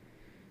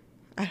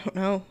 I don't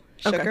know.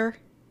 Sugar? Okay.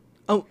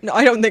 Oh, no,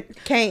 I don't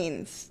think.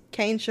 Canes.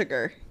 Cane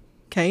sugar.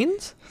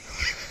 Canes?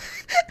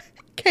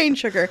 Cane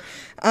sugar.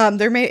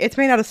 It's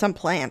made out of some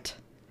plant.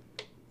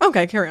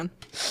 Okay, carry on.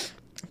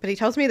 But he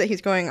tells me that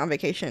he's going on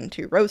vacation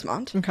to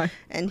Rosemont. Okay.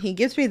 And he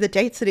gives me the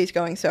dates that he's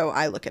going, so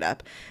I look it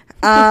up.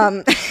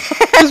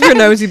 Because we're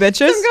nosy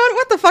bitches. I'm going,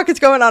 what the fuck is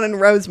going on in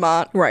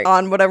Rosemont? Right.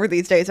 On whatever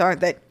these days are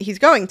that he's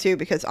going to,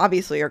 because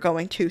obviously you're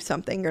going to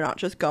something. You're not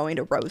just going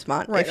to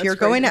Rosemont. Right, if you're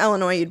going to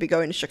Illinois, you'd be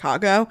going to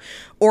Chicago,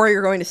 or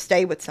you're going to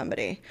stay with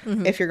somebody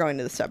if you're going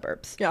to the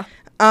suburbs. Yeah.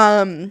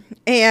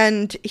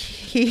 And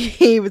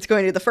he was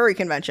going to the furry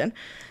convention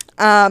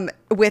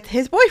with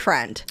his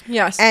boyfriend.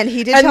 Yes. And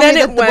he did tell me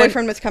that the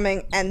boyfriend was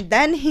coming, and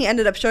then he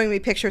ended up showing me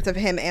pictures of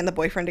him and the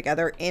boyfriend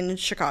together in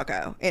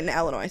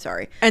Illinois,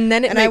 sorry. And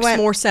then it makes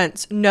more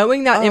sense.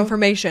 Knowing that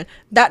information,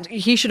 that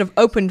he should have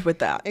opened with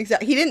that.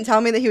 Exactly. He didn't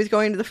tell me that he was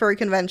going to the furry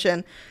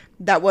convention.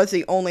 That was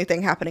the only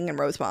thing happening in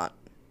Rosemont.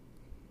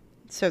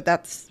 So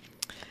that's...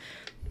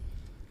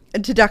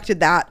 deducted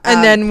that.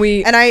 And then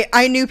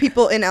I knew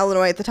people in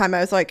Illinois at the time.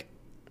 I was like,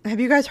 have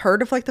you guys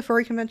heard of like the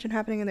furry convention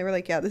happening? And they were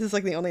like, yeah, this is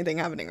like the only thing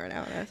happening right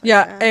now. And I was like,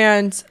 yeah.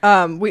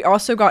 And we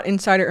also got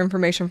insider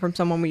information from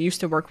someone we used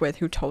to work with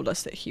who told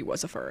us that he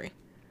was a furry.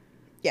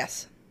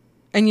 Yes.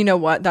 And you know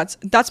what?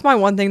 That's my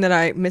one thing that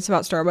I miss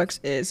about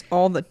Starbucks is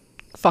all the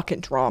fucking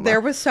drama. There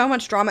was so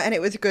much drama, and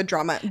it was good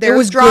drama. There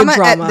was drama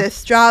at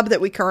this job that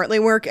we currently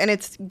work, and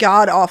it's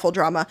god awful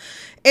drama.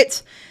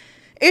 It's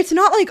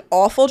not like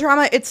awful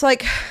drama. It's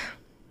like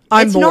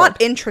it's bored.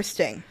 Not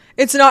interesting.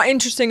 It's not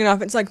interesting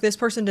enough. It's like this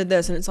person did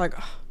this, and it's like,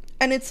 ugh.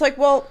 And it's like,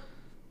 well,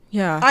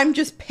 yeah, I'm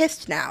just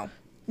pissed now.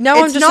 Now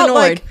it's I'm just not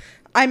annoyed. Like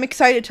I'm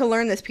excited to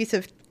learn this piece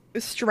of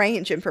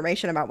strange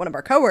information about one of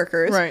our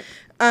coworkers. Right.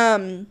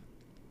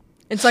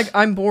 It's like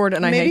I'm bored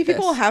and I hate this. Maybe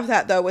people have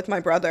that though with my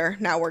brother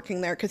now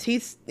working there because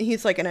he's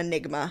like an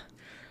enigma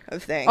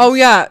of things. Oh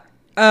yeah,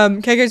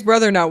 KK's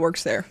brother now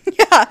works there.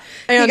 Yeah,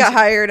 and he got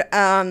hired.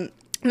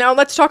 Now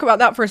let's talk about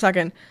that for a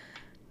second.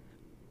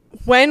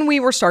 When we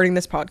were starting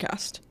this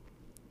podcast,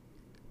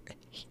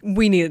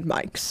 we needed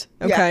mics.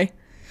 Okay. Yeah.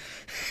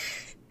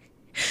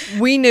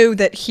 We knew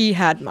that he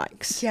had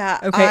mics. Yeah.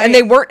 Okay. And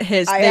they weren't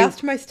his. I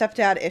asked my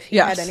stepdad if he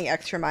had any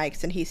extra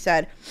mics, and he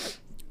said,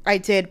 I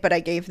did, but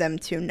I gave them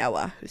to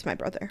Noah, who's my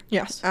brother.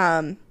 Yes.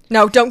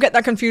 Now, don't get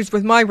that confused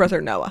with my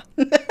brother, Noah.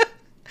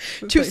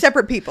 Two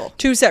separate people.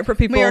 Two separate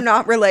people. We are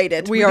not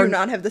related. We do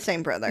not have the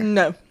same brother.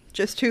 No.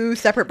 Just two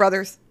separate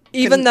brothers.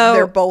 Even though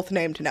they're both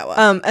named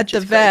Noah. At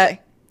the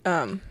vet.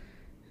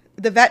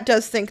 The vet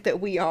does think that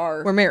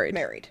we're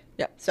married.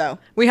 Yeah. So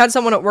we had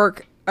someone at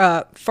work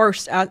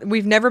first.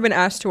 We've never been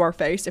asked to our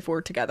face if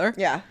we're together.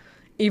 Yeah.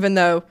 Even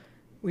though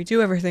we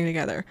do everything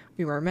together.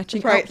 We were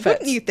matching outfits.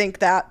 Wouldn't you think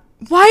that?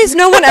 Why has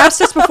no one asked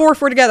us before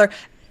if we're together?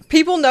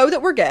 People know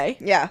that we're gay.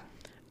 Yeah.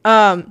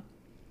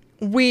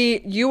 We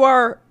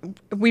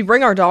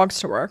bring our dogs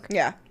to work.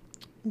 Yeah.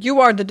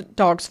 You are the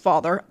dog's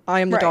father.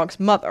 I am the dog's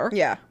mother.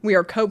 Yeah. We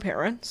are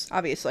co-parents.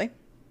 Obviously.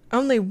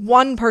 Only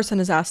one person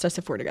has asked us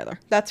if we're together.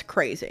 That's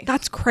crazy.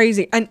 That's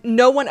crazy. And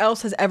no one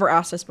else has ever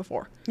asked us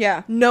before.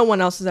 Yeah. No one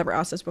else has ever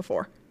asked us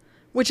before.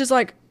 Which is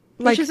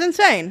which is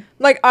insane.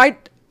 Like I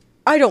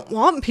don't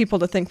want people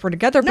to think we're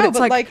together, but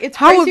it's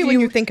crazy when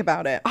you think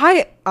about it.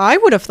 I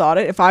would have thought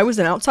it if I was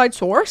an outside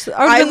source.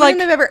 I wouldn't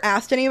have ever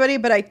asked anybody,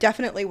 but I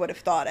definitely would have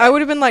thought it. I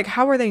would have been like,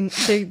 how are they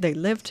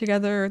live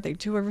together, they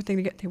do everything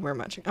together, they wear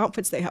matching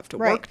outfits, they have to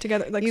work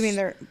together. Like, what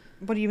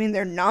do you mean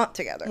they're not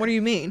together? What do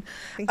you mean?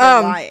 I think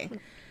they're lying.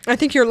 I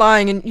think you're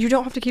lying, and you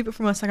don't have to keep it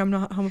from us. Like, I'm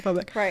not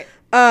homophobic. Right.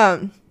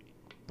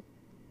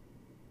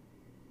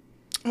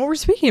 What were we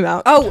speaking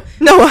about? Oh,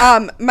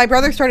 no. My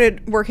brother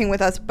started working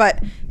with us,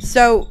 but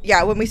so,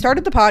 yeah, when we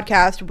started the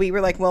podcast, we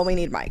were like, well, we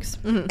need mics.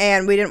 Mm-hmm.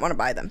 And we didn't want to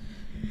buy them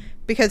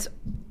because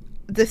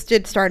this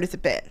did start as a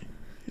bit.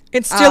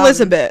 It still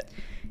is a bit.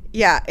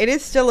 Yeah, it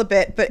is still a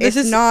bit, but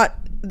it's not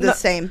the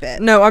same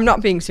bit. No, I'm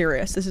not being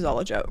serious. This is all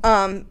a joke.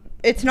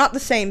 It's not the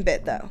same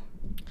bit, though.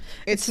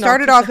 It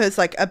started off as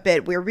like a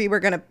bit where we were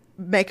going to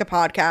make a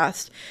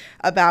podcast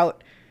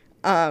about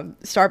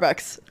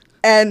Starbucks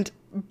and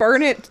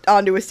burn it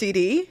onto a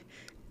CD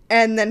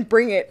and then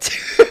bring it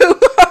to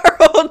our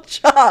old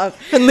job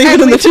and leave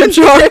it in the tip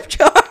jar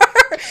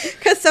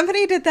because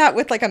somebody did that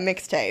with like a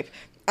mixtape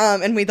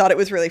and we thought it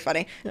was really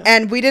funny.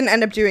 And we didn't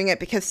end up doing it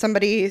because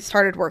somebody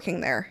started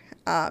working there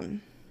and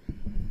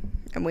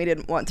we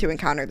didn't want to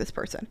encounter this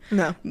person.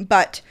 No,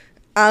 but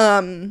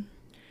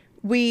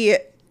we're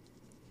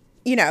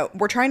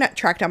trying to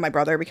track down my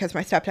brother because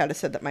my stepdad has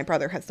said that my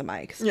brother has the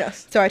mics.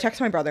 Yes. So I texted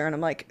my brother and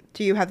I'm like,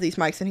 do you have these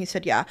mics? And he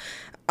said, yeah,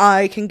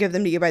 I can give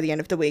them to you by the end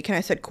of the week. And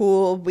I said,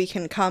 cool, we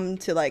can come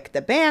to like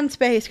the band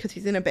space because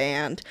he's in a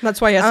band. That's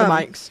why he has the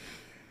mics.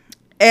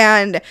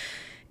 And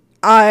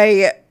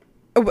I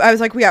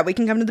was like, yeah, we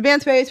can come to the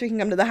band space. We can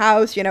come to the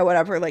house,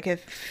 whatever. Like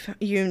if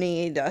you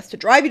need us to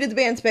drive you to the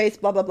band space,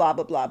 blah, blah, blah,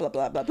 blah, blah, blah,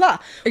 blah, blah, blah.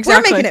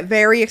 Exactly. We're making it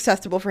very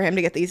accessible for him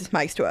to get these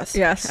mics to us.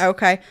 Yes.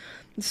 Okay.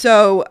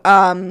 So,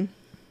 time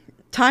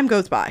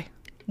goes by.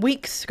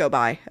 Weeks go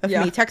by of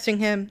me texting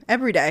him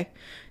every day.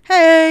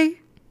 Hey,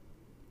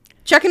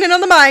 checking in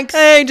on the mics.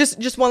 Hey,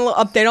 just one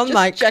little update on the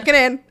mic. Checking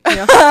in.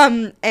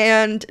 Yeah.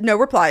 And no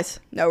replies.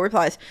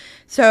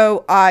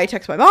 So I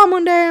text my mom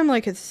one day. I'm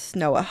like, is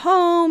Noah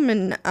home?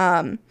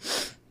 And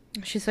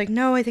She's like,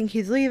 no, I think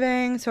he's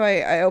leaving. So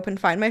I open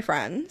Find My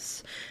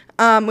Friends,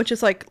 which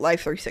is like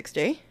Life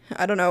 360.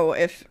 I don't know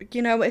if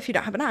you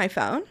don't have an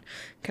iPhone,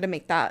 could I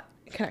make that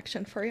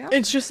connection for you?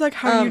 It's just like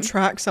how you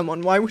track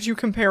someone. Why would you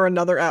compare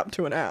another app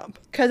to an app?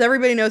 Because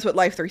everybody knows what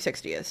Life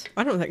 360 is.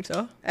 I don't think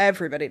so.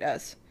 Everybody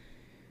does.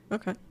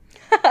 Okay.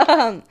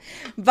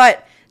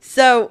 But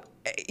so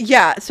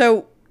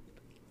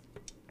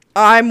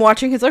I'm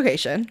watching his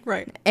location.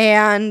 Right.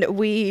 And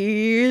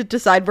we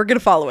decide we're going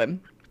to follow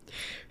him.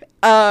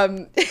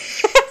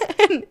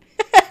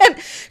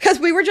 Because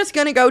we were just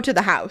going to go to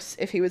the house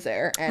if he was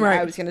there. And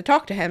I was going to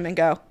talk to him and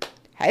go,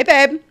 hey,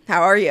 babe,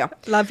 how are you?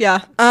 Love ya.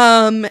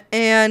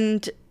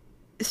 And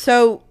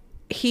so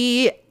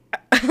he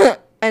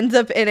ends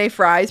up in a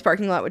Fry's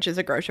parking lot, which is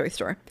a grocery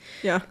store.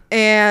 Yeah.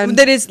 And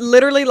that is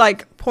literally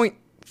like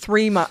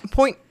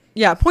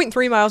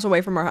 0.3 miles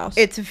away from our house.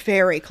 It's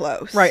very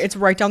close. Right. It's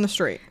right down the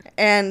street.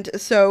 And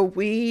so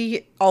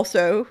we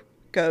also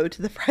go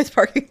to the Fry's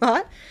parking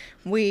lot.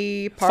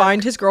 We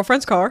find his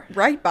girlfriend's car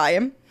right by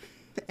him.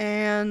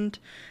 And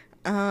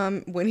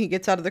when he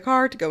gets out of the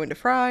car to go into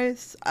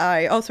Fry's,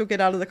 I also get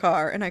out of the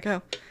car and I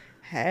go,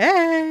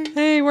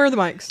 hey, where are the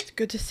mics? It's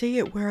good to see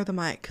you. Where are the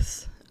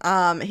mics?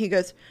 He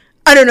goes,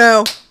 I don't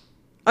know.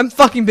 I'm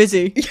fucking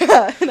busy.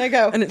 Yeah. And I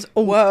go, and it's,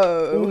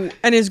 whoa.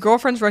 And his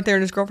girlfriend's right there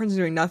and his girlfriend's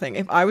doing nothing.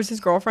 If I was his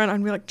girlfriend,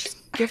 I'd be like,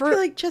 just give her. I feel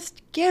like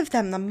just give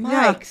them the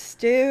mics,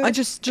 dude. I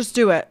just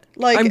do it.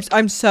 Like,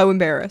 I'm so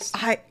embarrassed.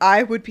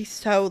 I would be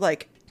so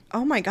like,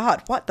 oh my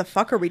God, what the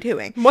fuck are we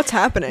doing? What's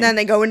happening? And then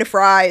they go into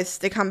Fry's.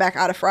 They come back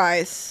out of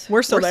Fry's.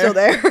 We're still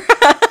there.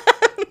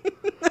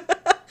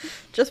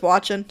 Just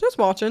watching.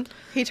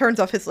 He turns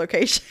off his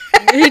location.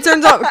 He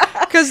turns off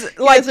because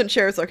like he doesn't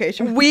share his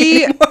location.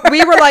 We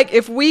were like,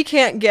 if we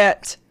can't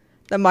get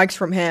the mics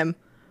from him,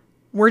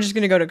 we're just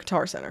gonna go to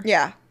Guitar Center.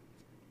 Yeah.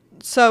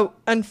 So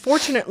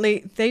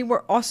unfortunately, they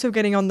were also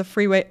getting on the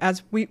freeway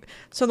as we.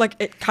 So like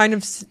it kind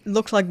of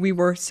looked like we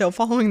were still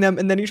following them,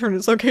 and then he turned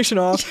his location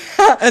off.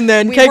 And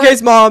then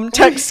KK's mom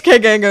texts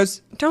KK and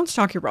goes, "Don't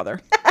stalk your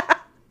brother."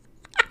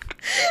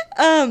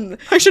 I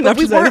shouldn't have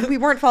to say that. We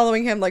weren't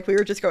following him, like we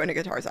were just going to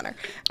Guitar Center.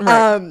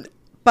 Right.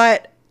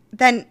 But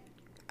then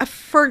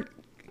for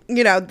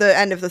the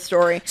end of the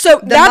story. So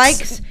the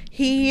mics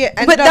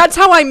that's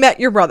how I met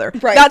your brother.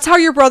 Right. That's how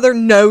your brother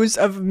knows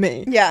of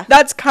me. Yeah.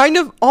 That's kind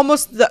of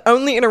almost the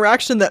only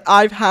interaction that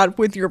I've had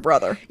with your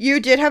brother. You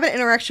did have an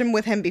interaction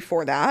with him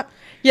before that.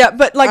 Yeah,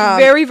 but like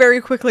very,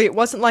 very quickly, it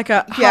wasn't like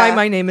a, hi,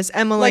 my name is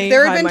Emily. Like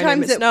there have been my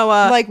times name is that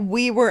Noah. like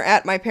we were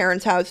at my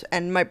parents' house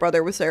and my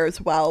brother was there as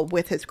well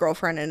with his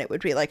girlfriend, and it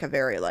would be like a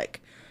very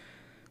like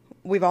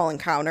we've all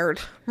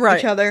encountered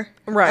each other.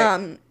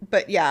 Right.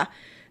 But yeah.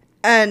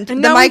 And the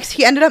mics,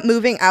 he ended up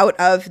moving out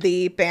of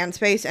the band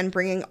space and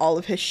bringing all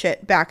of his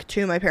shit back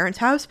to my parents'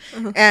 house.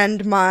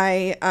 And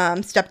my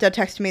stepdad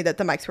texted me that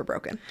the mics were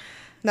broken.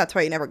 And that's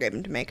why he never gave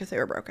them to me, because they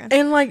were broken.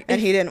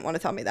 And he didn't want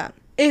to tell me that.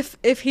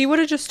 If he would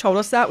have just told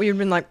us that, we would have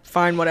been like,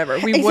 fine, whatever.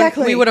 We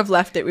would have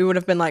left it. We would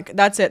have been like,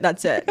 that's it.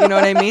 You know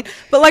what I mean?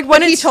 But like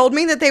when he told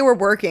me that they were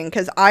working,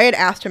 because I had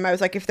asked him, I was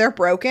like, if they're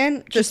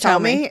broken, just tell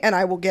me and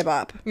I will give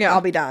up. Yeah.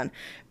 I'll be done.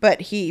 But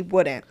he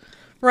wouldn't.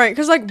 Right,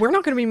 because like we're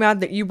not going to be mad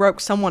that you broke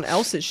someone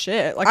else's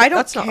shit. Like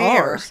that's not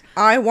ours.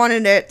 I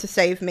wanted it to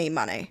save me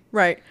money.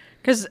 Right,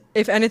 because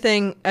if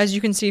anything, as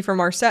you can see from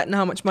our set and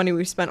how much money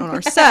we've spent on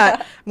our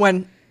set,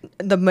 when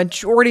the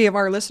majority of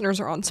our listeners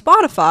are on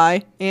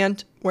Spotify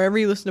and wherever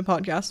you listen to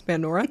podcasts,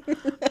 Pandora,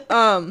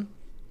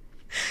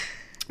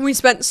 we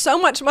spent so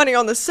much money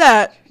on the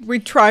set. We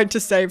tried to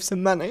save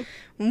some money.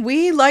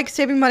 We like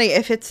saving money.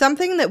 If it's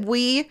something that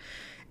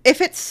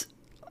if it's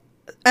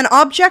an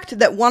object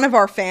that one of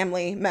our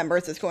family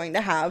members is going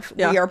to have,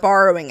 we are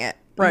borrowing it.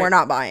 Right. We're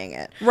not buying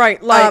it. Right.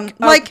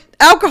 Like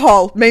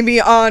alcohol, maybe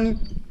on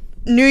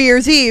New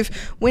Year's Eve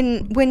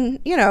when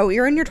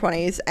you're in your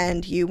 20s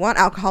and you want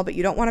alcohol, but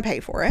you don't want to pay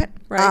for it.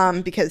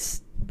 Right.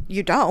 Because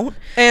you don't.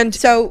 And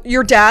so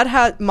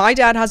my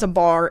dad has a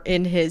bar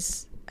in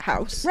his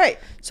house. Right.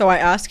 So I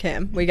asked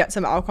him, we got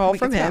some alcohol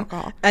from him.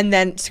 And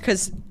then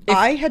because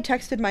I had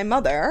texted my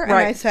mother and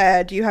I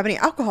said, do you have any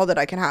alcohol that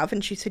I can have?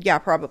 And she said, yeah,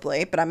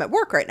 probably, but I'm at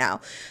work right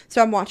now.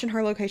 So I'm watching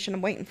her location.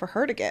 I'm waiting for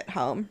her to get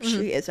home.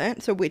 She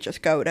isn't. So we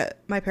just go to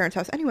my parents'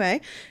 house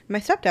anyway. My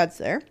stepdad's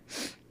there.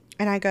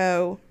 And I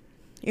go,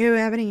 you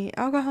have any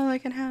alcohol I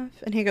can have?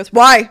 And he goes,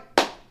 why?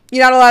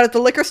 You're not allowed at the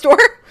liquor store?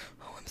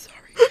 Oh, I'm sorry.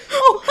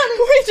 Oh,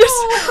 honey. We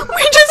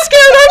just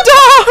scared our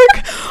dog.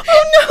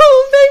 Oh, no,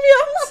 baby,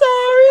 I'm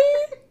sorry.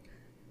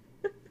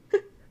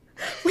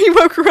 We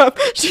woke her up.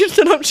 She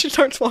stood up. She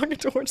starts walking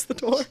towards the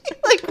door. She,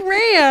 like,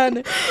 ran.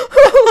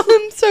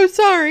 I'm so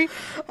sorry.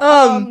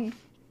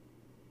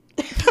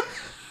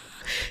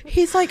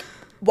 He's like,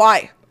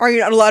 why? Are you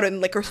not allowed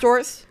in liquor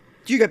stores?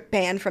 Do you get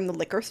banned from the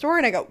liquor store?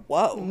 And I go,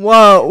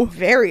 whoa.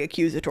 Very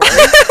accusatory.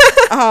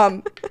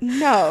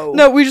 No.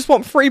 No, we just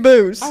want free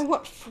booze. I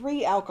want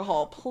free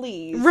alcohol,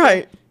 please.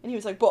 Right. And he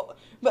was like, but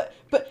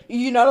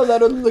you're not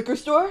allowed in the liquor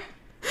store?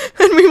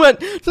 And we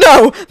went,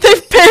 no,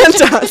 they've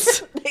banned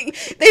us.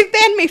 They've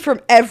ban me from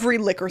every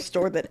liquor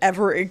store that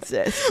ever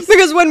exists.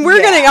 Because when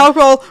we're getting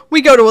alcohol,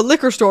 we go to a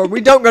liquor store.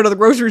 We don't go to the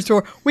grocery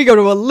store. We go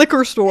to a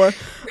liquor store.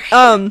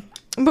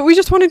 But we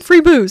just wanted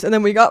free booze, and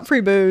then we got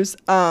free booze.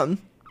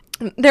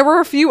 There were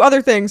a few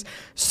other things.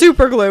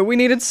 Super glue. We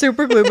needed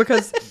super glue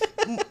because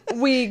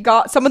we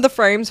got some of the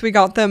frames. We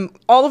got them.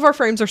 All of our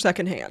frames are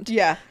secondhand.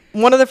 Yeah.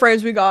 One of the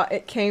frames we got,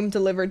 it came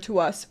delivered to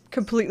us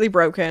completely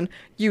broken.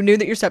 You knew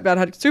that your stepdad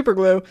had super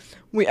glue.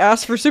 We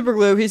asked for super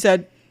glue. He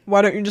said,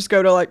 why don't you just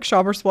go to like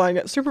Shoppers Supply and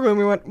get super glue? And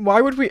we went, why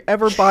would we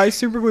ever buy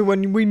super glue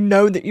when we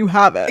know that you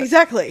have it?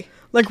 Exactly.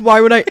 Like, why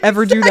would I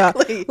ever do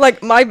that?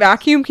 Like, my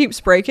vacuum keeps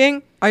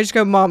breaking. I just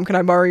go, Mom, can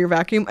I borrow your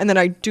vacuum? And then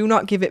I do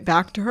not give it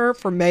back to her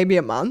for maybe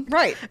a month.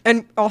 Right.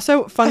 And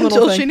also, little thing.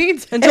 Until she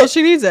needs it. Until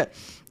she needs it.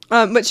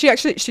 But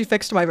she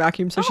fixed my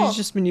vacuum, so she's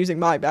just been using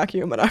my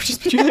vacuum, and I've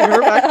just been using her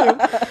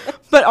vacuum.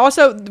 But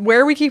also,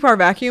 where we keep our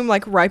vacuum,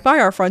 like, right by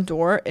our front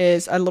door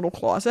is a little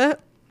closet.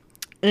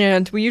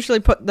 And we usually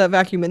put the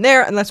vacuum in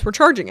there unless we're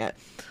charging it.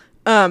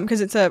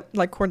 Because it's a,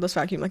 like, cordless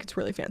vacuum. Like, it's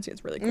really fancy.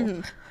 It's really cool.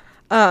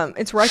 Mm-hmm.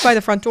 It's right by the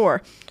front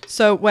door.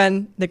 So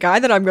when the guy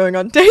that I'm going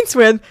on dates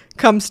with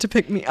comes to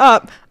pick me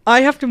up,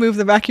 I have to move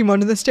the vacuum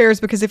onto the stairs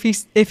because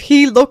if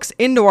he looks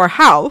into our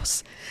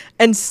house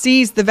and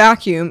sees the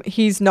vacuum,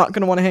 he's not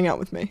going to want to hang out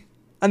with me.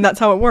 And that's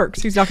how it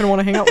works. He's not going to want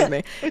to hang out with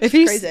me. If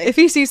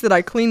he sees that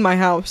I clean my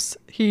house,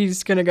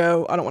 he's going to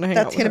go, I don't want to hang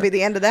out with her. That's going to be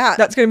the end of that.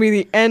 That's going to be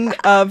the end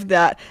of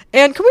that.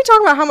 And can we talk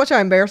about how much I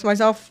embarrass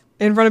myself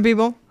in front of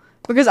people?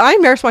 Because I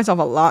embarrass myself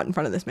a lot in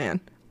front of this man.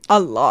 A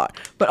lot.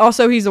 But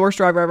also, he's the worst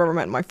driver I've ever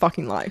met in my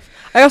fucking life.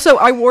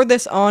 I wore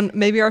this on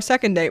maybe our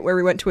second date where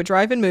we went to a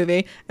drive-in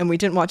movie and we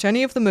didn't watch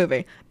any of the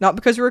movie. Not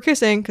because we were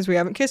kissing, because we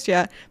haven't kissed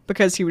yet,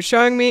 because he was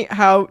showing me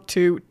how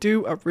to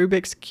do a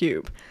Rubik's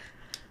Cube.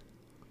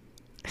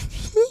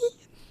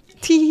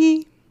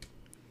 Tee.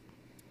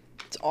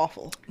 It's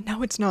awful.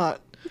 No, it's not.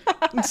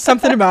 It's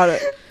something about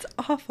it. It's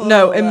awful.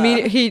 No,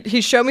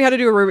 he showed me how to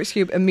do a Rubik's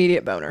Cube.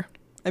 Immediate boner.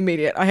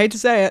 Immediate. I hate to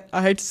say it.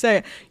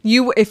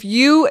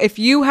 If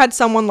you had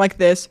someone like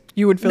this,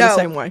 you would feel the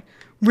same way.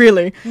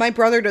 Really. My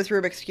brother does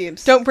Rubik's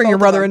Cubes. Don't bring your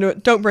brother into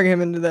it. Don't bring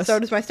him into this. So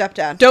does my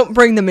stepdad. Don't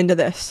bring them into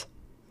this.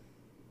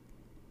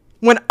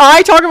 When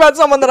I talk about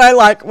someone that I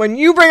like, when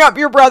you bring up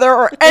your brother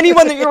or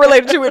anyone that you're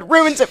related to, it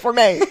ruins it for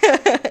me.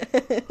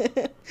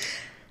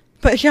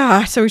 But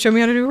yeah, so he showed me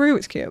how to do a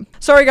Rubik's Cube.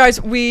 Sorry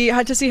guys, we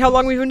had to see how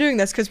long we've been doing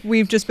this because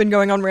we've just been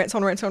going on rants.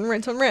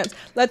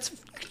 Let's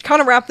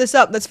kind of wrap this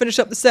up. Let's finish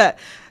up the set.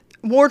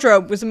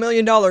 Wardrobe was $1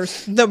 million.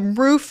 The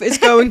roof is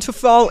going to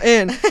fall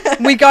in.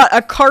 We got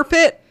a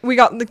carpet. We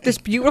got like this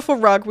beautiful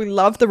rug. We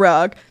love the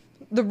rug.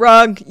 The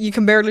rug, you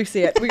can barely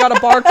see it. We got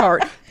a bar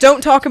cart.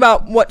 Don't talk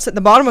about what's at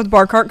the bottom of the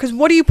bar cart, because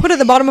what do you put at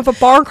the bottom of a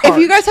bar cart?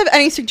 If you guys have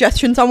any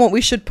suggestions on what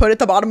we should put at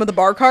the bottom of the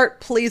bar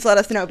cart, please let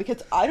us know,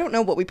 because I don't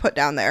know what we put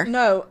down there.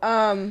 No,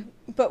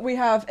 but we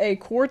have a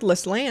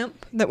cordless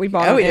lamp that we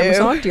bought on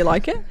Amazon. Do you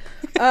like it?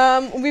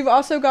 We've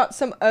also got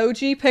some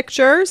OG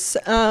pictures.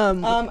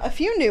 A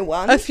few new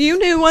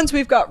ones.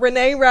 We've got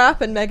Renee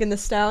Rapp and Megan Thee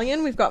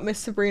Stallion. We've got Miss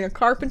Sabrina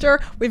Carpenter.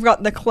 We've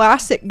got the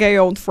classic Gay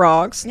Old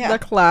Frogs. Yeah. The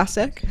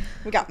classic.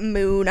 We got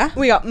Moona.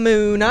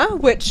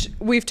 Which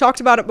we've talked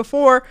about it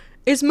before.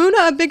 Is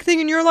Moona a big thing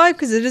in your life?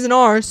 Because it isn't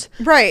ours.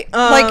 Right.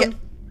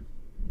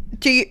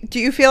 Do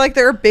you feel like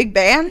they're a big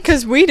band?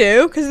 Because we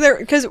do.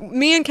 Because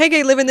me and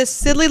KK live in this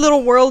silly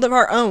little world of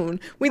our own.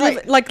 We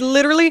live like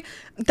literally.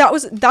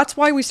 That's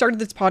why we started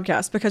this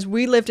podcast, because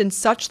we lived in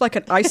such like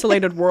an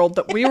isolated world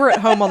that we were at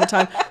home all the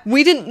time.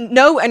 We didn't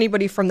know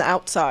anybody from the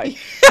outside.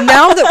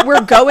 Now that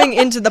we're going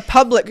into the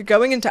public,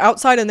 going into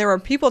outside, and there are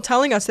people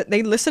telling us that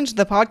they listen to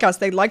the podcast,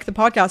 they like the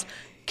podcast.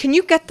 Can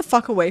you get the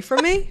fuck away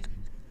from me?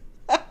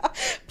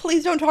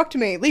 Please don't talk to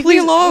me. Leave me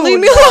alone.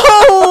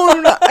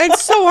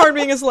 It's so hard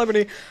being a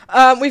celebrity.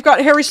 We've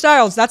got Harry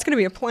Styles. That's going to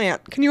be a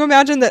plant. Can you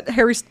imagine that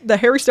the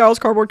Harry Styles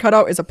cardboard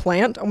cutout is a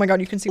plant? Oh my god,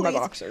 you can see my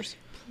boxers.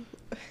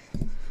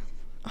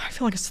 I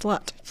feel like a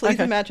slut. Please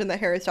imagine that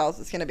Harry Styles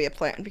is going to be a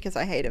plant, because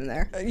I hate him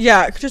there.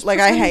 Yeah, just like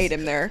I hate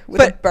him there with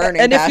a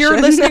burning and passion. If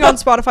you're listening on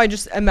Spotify,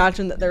 just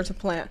imagine that there's a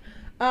plant.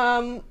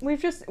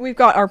 We've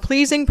got our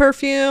pleasing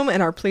perfume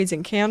and our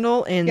pleasing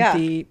candle and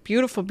the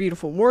beautiful,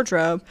 beautiful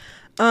wardrobe.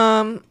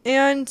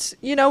 And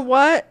you know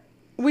what?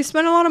 We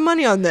spent a lot of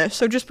money on this,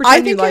 so just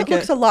pretend you like it. I think it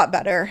looks a lot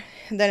better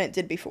than it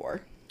did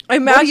before.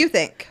 What do you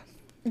think?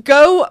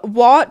 Go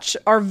watch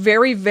our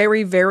very,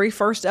 very, very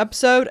first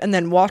episode and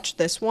then watch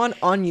this one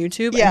on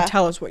YouTube and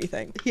tell us what you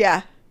think.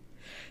 Yeah.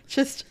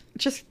 Just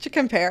to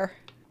compare.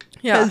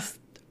 Yeah. Because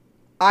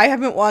I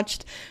haven't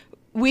watched...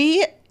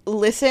 We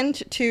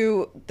listened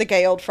to the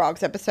Gay Old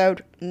Frogs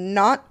episode.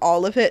 Not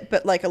all of it,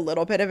 but like a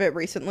little bit of it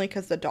recently,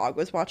 because the dog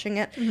was watching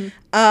it.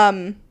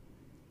 Mm-hmm.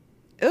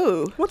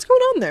 Ooh. What's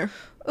going on there?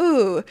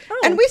 Ooh.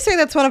 Oh. And we say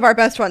that's one of our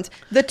best ones.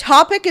 The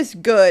topic is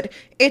good.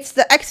 It's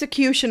the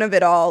execution of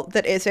it all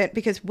that isn't,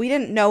 because we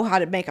didn't know how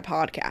to make a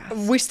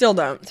podcast. We still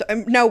don't. So,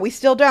 no, we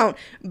still don't.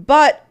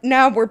 But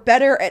now we're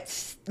better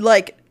at,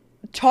 like,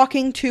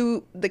 talking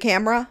to the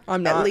camera.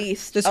 I'm not. At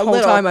least this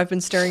whole time I've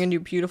been staring into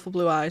your beautiful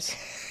blue eyes.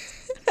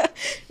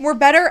 We're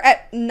better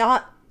at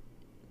not...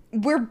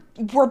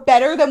 We're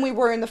better than we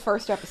were in the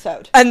first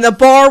episode. And the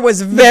bar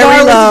was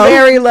very low.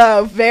 Very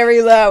low.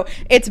 Very low.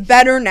 It's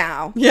better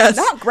now. Yes. It's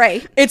not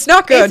great. It's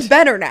not good. It's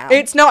better now.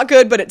 It's not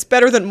good, but it's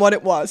better than what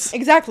it was.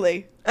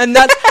 Exactly. And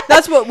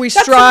that's what we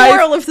strive. That's the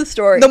moral of the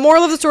story. The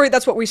moral of the story,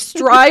 that's what we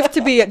strive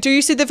to be. Do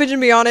you see the vision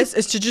be honest?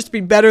 Is to just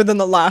be better than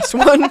the last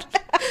one.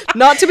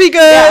 Not to be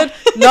good,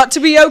 not to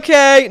be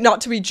okay,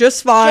 not to be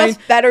just fine.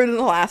 Just better than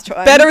the last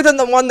one. Better than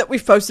the one that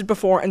we've posted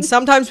before. And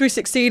sometimes we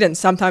succeed and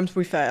sometimes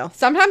we fail.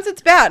 Sometimes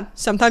it's bad.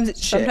 Sometimes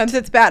it's shit. Sometimes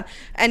it's bad.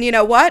 And you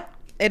know what?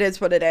 It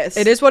is what it is.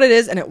 It is what it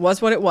is, and it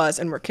was what it was.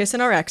 And we're kissing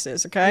our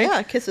exes, okay?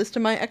 Yeah, kisses to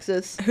my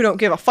exes. Who don't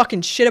give a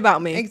fucking shit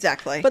about me.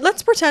 Exactly. But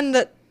let's pretend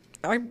that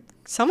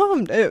some of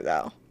them do,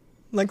 though.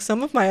 Like,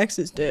 some of my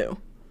exes do.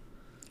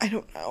 I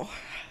don't know.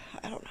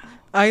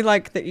 I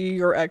like that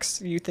your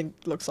ex you think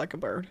looks like a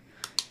bird.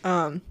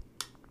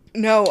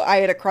 No, I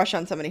had a crush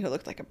on somebody who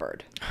looked like a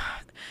bird.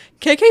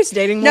 KK's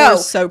dating lore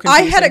is so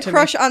confusing. I had a to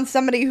crush me. on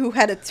somebody who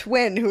had a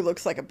twin who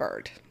looks like a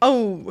bird.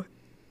 Oh.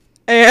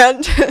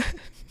 And...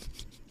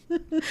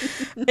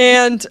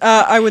 and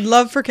I would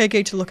love for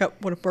KK to look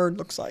up what a bird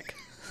looks like.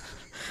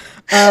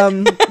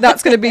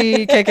 That's going to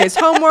be KK's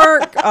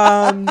homework,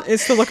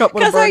 is to look up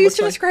what a bird looks like. Because I used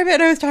to describe it,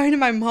 and I was talking to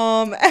my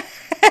mom,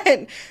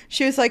 and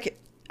she was like,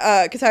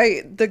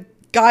 the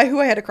guy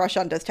who I had a crush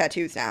on does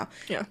tattoos now.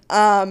 Yeah.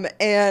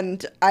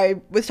 And I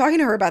was talking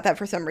to her about that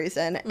for some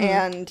reason,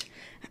 and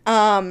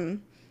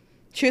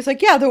she was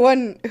like, yeah, the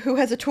one who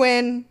has a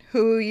twin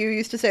who you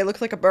used to say looks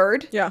like a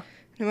bird. Yeah.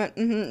 And I went,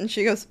 and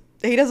she goes,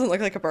 he doesn't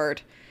look like a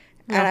bird.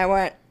 Yeah. And I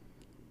went,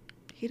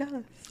 he does.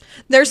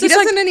 He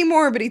doesn't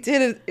anymore, but he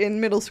did it in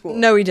middle school.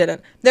 No, he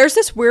didn't. There's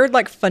this weird,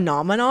 like,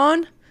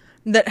 phenomenon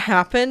that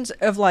happens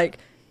of, like,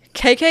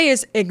 KK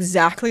is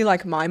exactly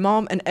like my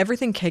mom, and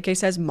everything KK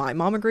says my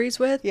mom agrees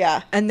with.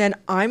 Yeah. And then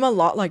I'm a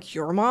lot like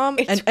your mom.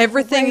 It's and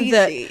everything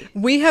crazy.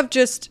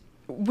 That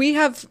we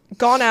have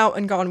gone out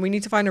and gone, we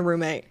need to find a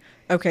roommate.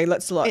 Okay,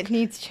 let's look. It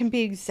needs to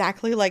be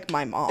exactly like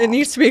my mom. It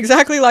needs to be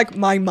exactly like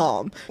my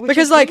mom. Which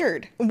because, is like,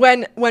 weird.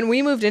 when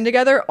we moved in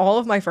together, all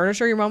of my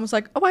furniture, your mom was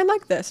like, oh, I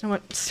like this. And I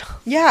went,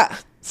 stop. Yeah.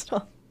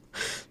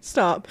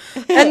 Stop.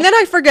 And then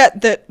I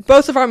forget that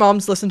both of our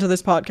moms listen to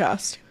this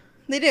podcast.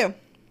 They do.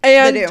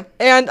 And, they do.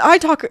 And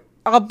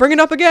I'll bring it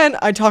up again.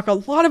 I talk a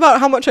lot about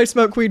how much I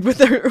smoke weed with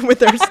their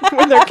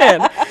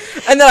kid.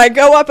 And then I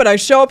go up and I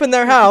show up in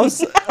their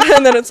house.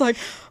 And then it's like,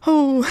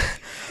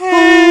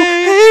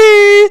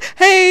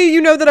 hey,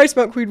 you know that I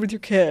smoke weed with your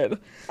kid.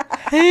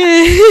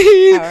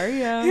 Hey. How are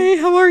you? Hey,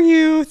 how are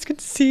you? It's good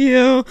to see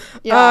you.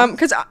 Yeah.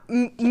 Because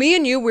me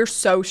and you, we're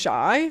so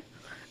shy.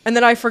 And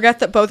then I forget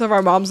that both of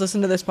our moms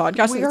listen to this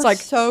podcast. We and it's are like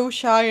so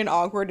shy and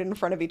awkward in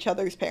front of each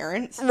other's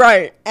parents.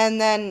 Right. And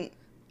then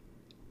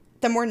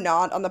we're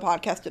not on the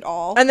podcast at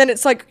all. And then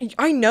it's like,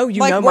 I know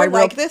you know my we're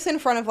like this in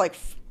front of, like...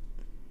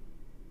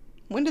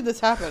 When did this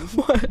happen?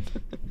 What?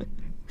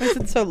 Why is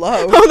it so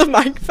low? Oh, the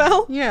mic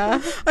fell?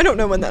 Yeah. I don't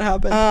know when that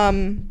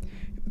happened.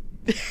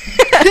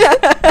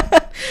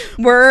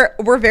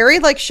 We're very,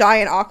 like, shy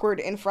and awkward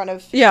in front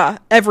of... Yeah,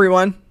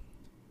 everyone.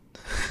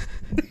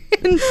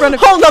 in front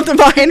of... Hold up the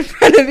mic. In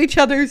front of each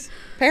other's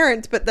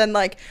parents. But then,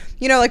 like,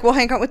 you know, like, we'll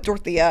hang out with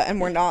Dorothea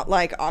and we're not,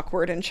 like,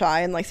 awkward and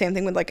shy. And, like, same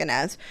thing with, like,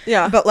 Inez.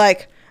 Yeah. But,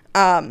 like...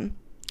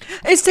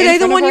 Is today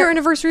the 1 year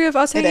anniversary of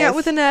us hanging out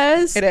with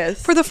Inez? It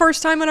is. For the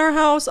first time in our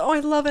house. Oh, I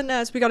love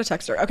Inez. We got to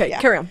text her. Okay,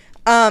 carry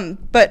on.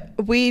 But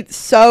we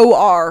so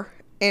are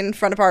in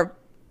front of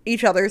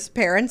each other's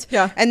parents.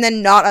 Yeah. And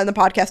then not on the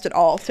podcast at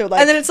all. So,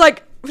 like... And then it's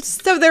like...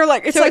 So they're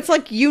like... It's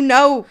like, you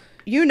know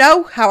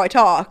how I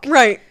talk.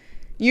 Right.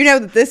 You know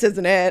that this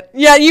isn't it.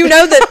 Yeah, you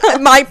know that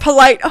my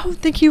polite, oh,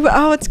 thank you,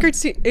 oh, it's great to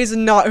see, is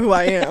not who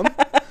I am.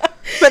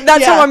 But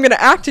that's how I'm going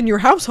to act in your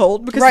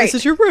household, because this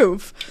is your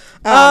roof.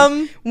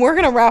 We're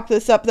going to wrap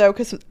this up, though,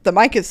 because the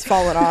mic is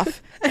falling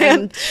off.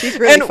 and she's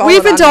really and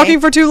we've been talking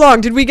for too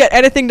long. Did we get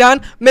anything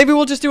done? Maybe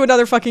we'll just do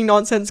another fucking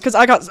nonsense, because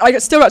I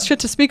still got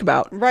shit to speak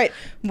about. Right.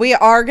 We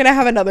are going to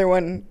have another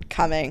one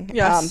coming.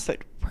 Yes.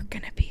 But we're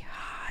going to be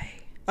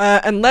high.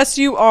 Unless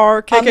you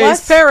are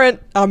KK's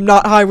parent, I'm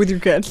not high with your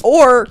kid.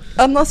 Or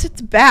unless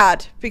it's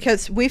bad,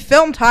 because we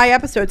filmed high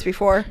episodes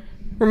before.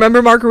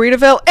 Remember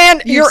Margaritaville?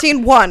 And you've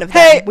seen one of them.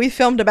 Hey, we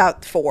filmed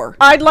about 4.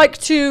 I'd like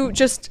to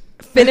just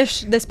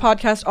finish this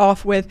podcast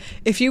off with,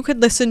 if you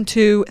could listen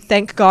to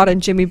Thank God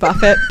and Jimmy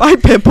Buffett by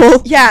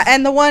Pitbull. Yeah,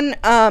 and the one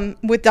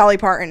with Dolly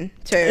Parton,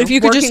 too. If you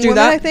could just do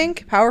women, that. I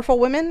think. Powerful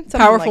Women?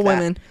 Powerful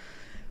Women.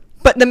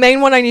 But the main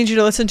one I need you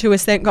to listen to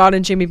is Thank God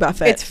and Jimmy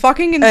Buffett. It's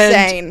fucking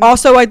insane. And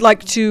also, I'd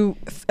like to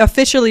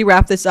officially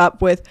wrap this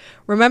up with,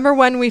 remember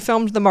when we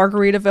filmed the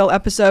Margaritaville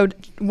episode?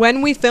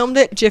 When we filmed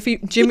it, Jimmy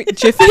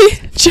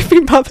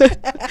Buffett.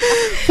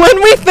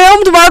 When we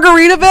filmed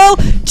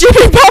Margaritaville,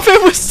 Jimmy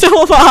Buffett was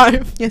still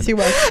alive. Yes, he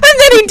was. And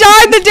then he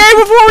died the day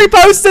before we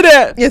posted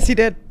it. Yes, he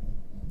did.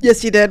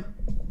 Yes, he did.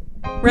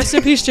 Rest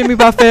in peace, Jimmy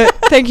Buffett.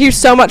 Thank you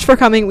so much for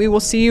coming. We will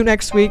see you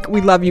next week.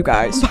 We love you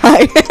guys.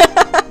 Bye.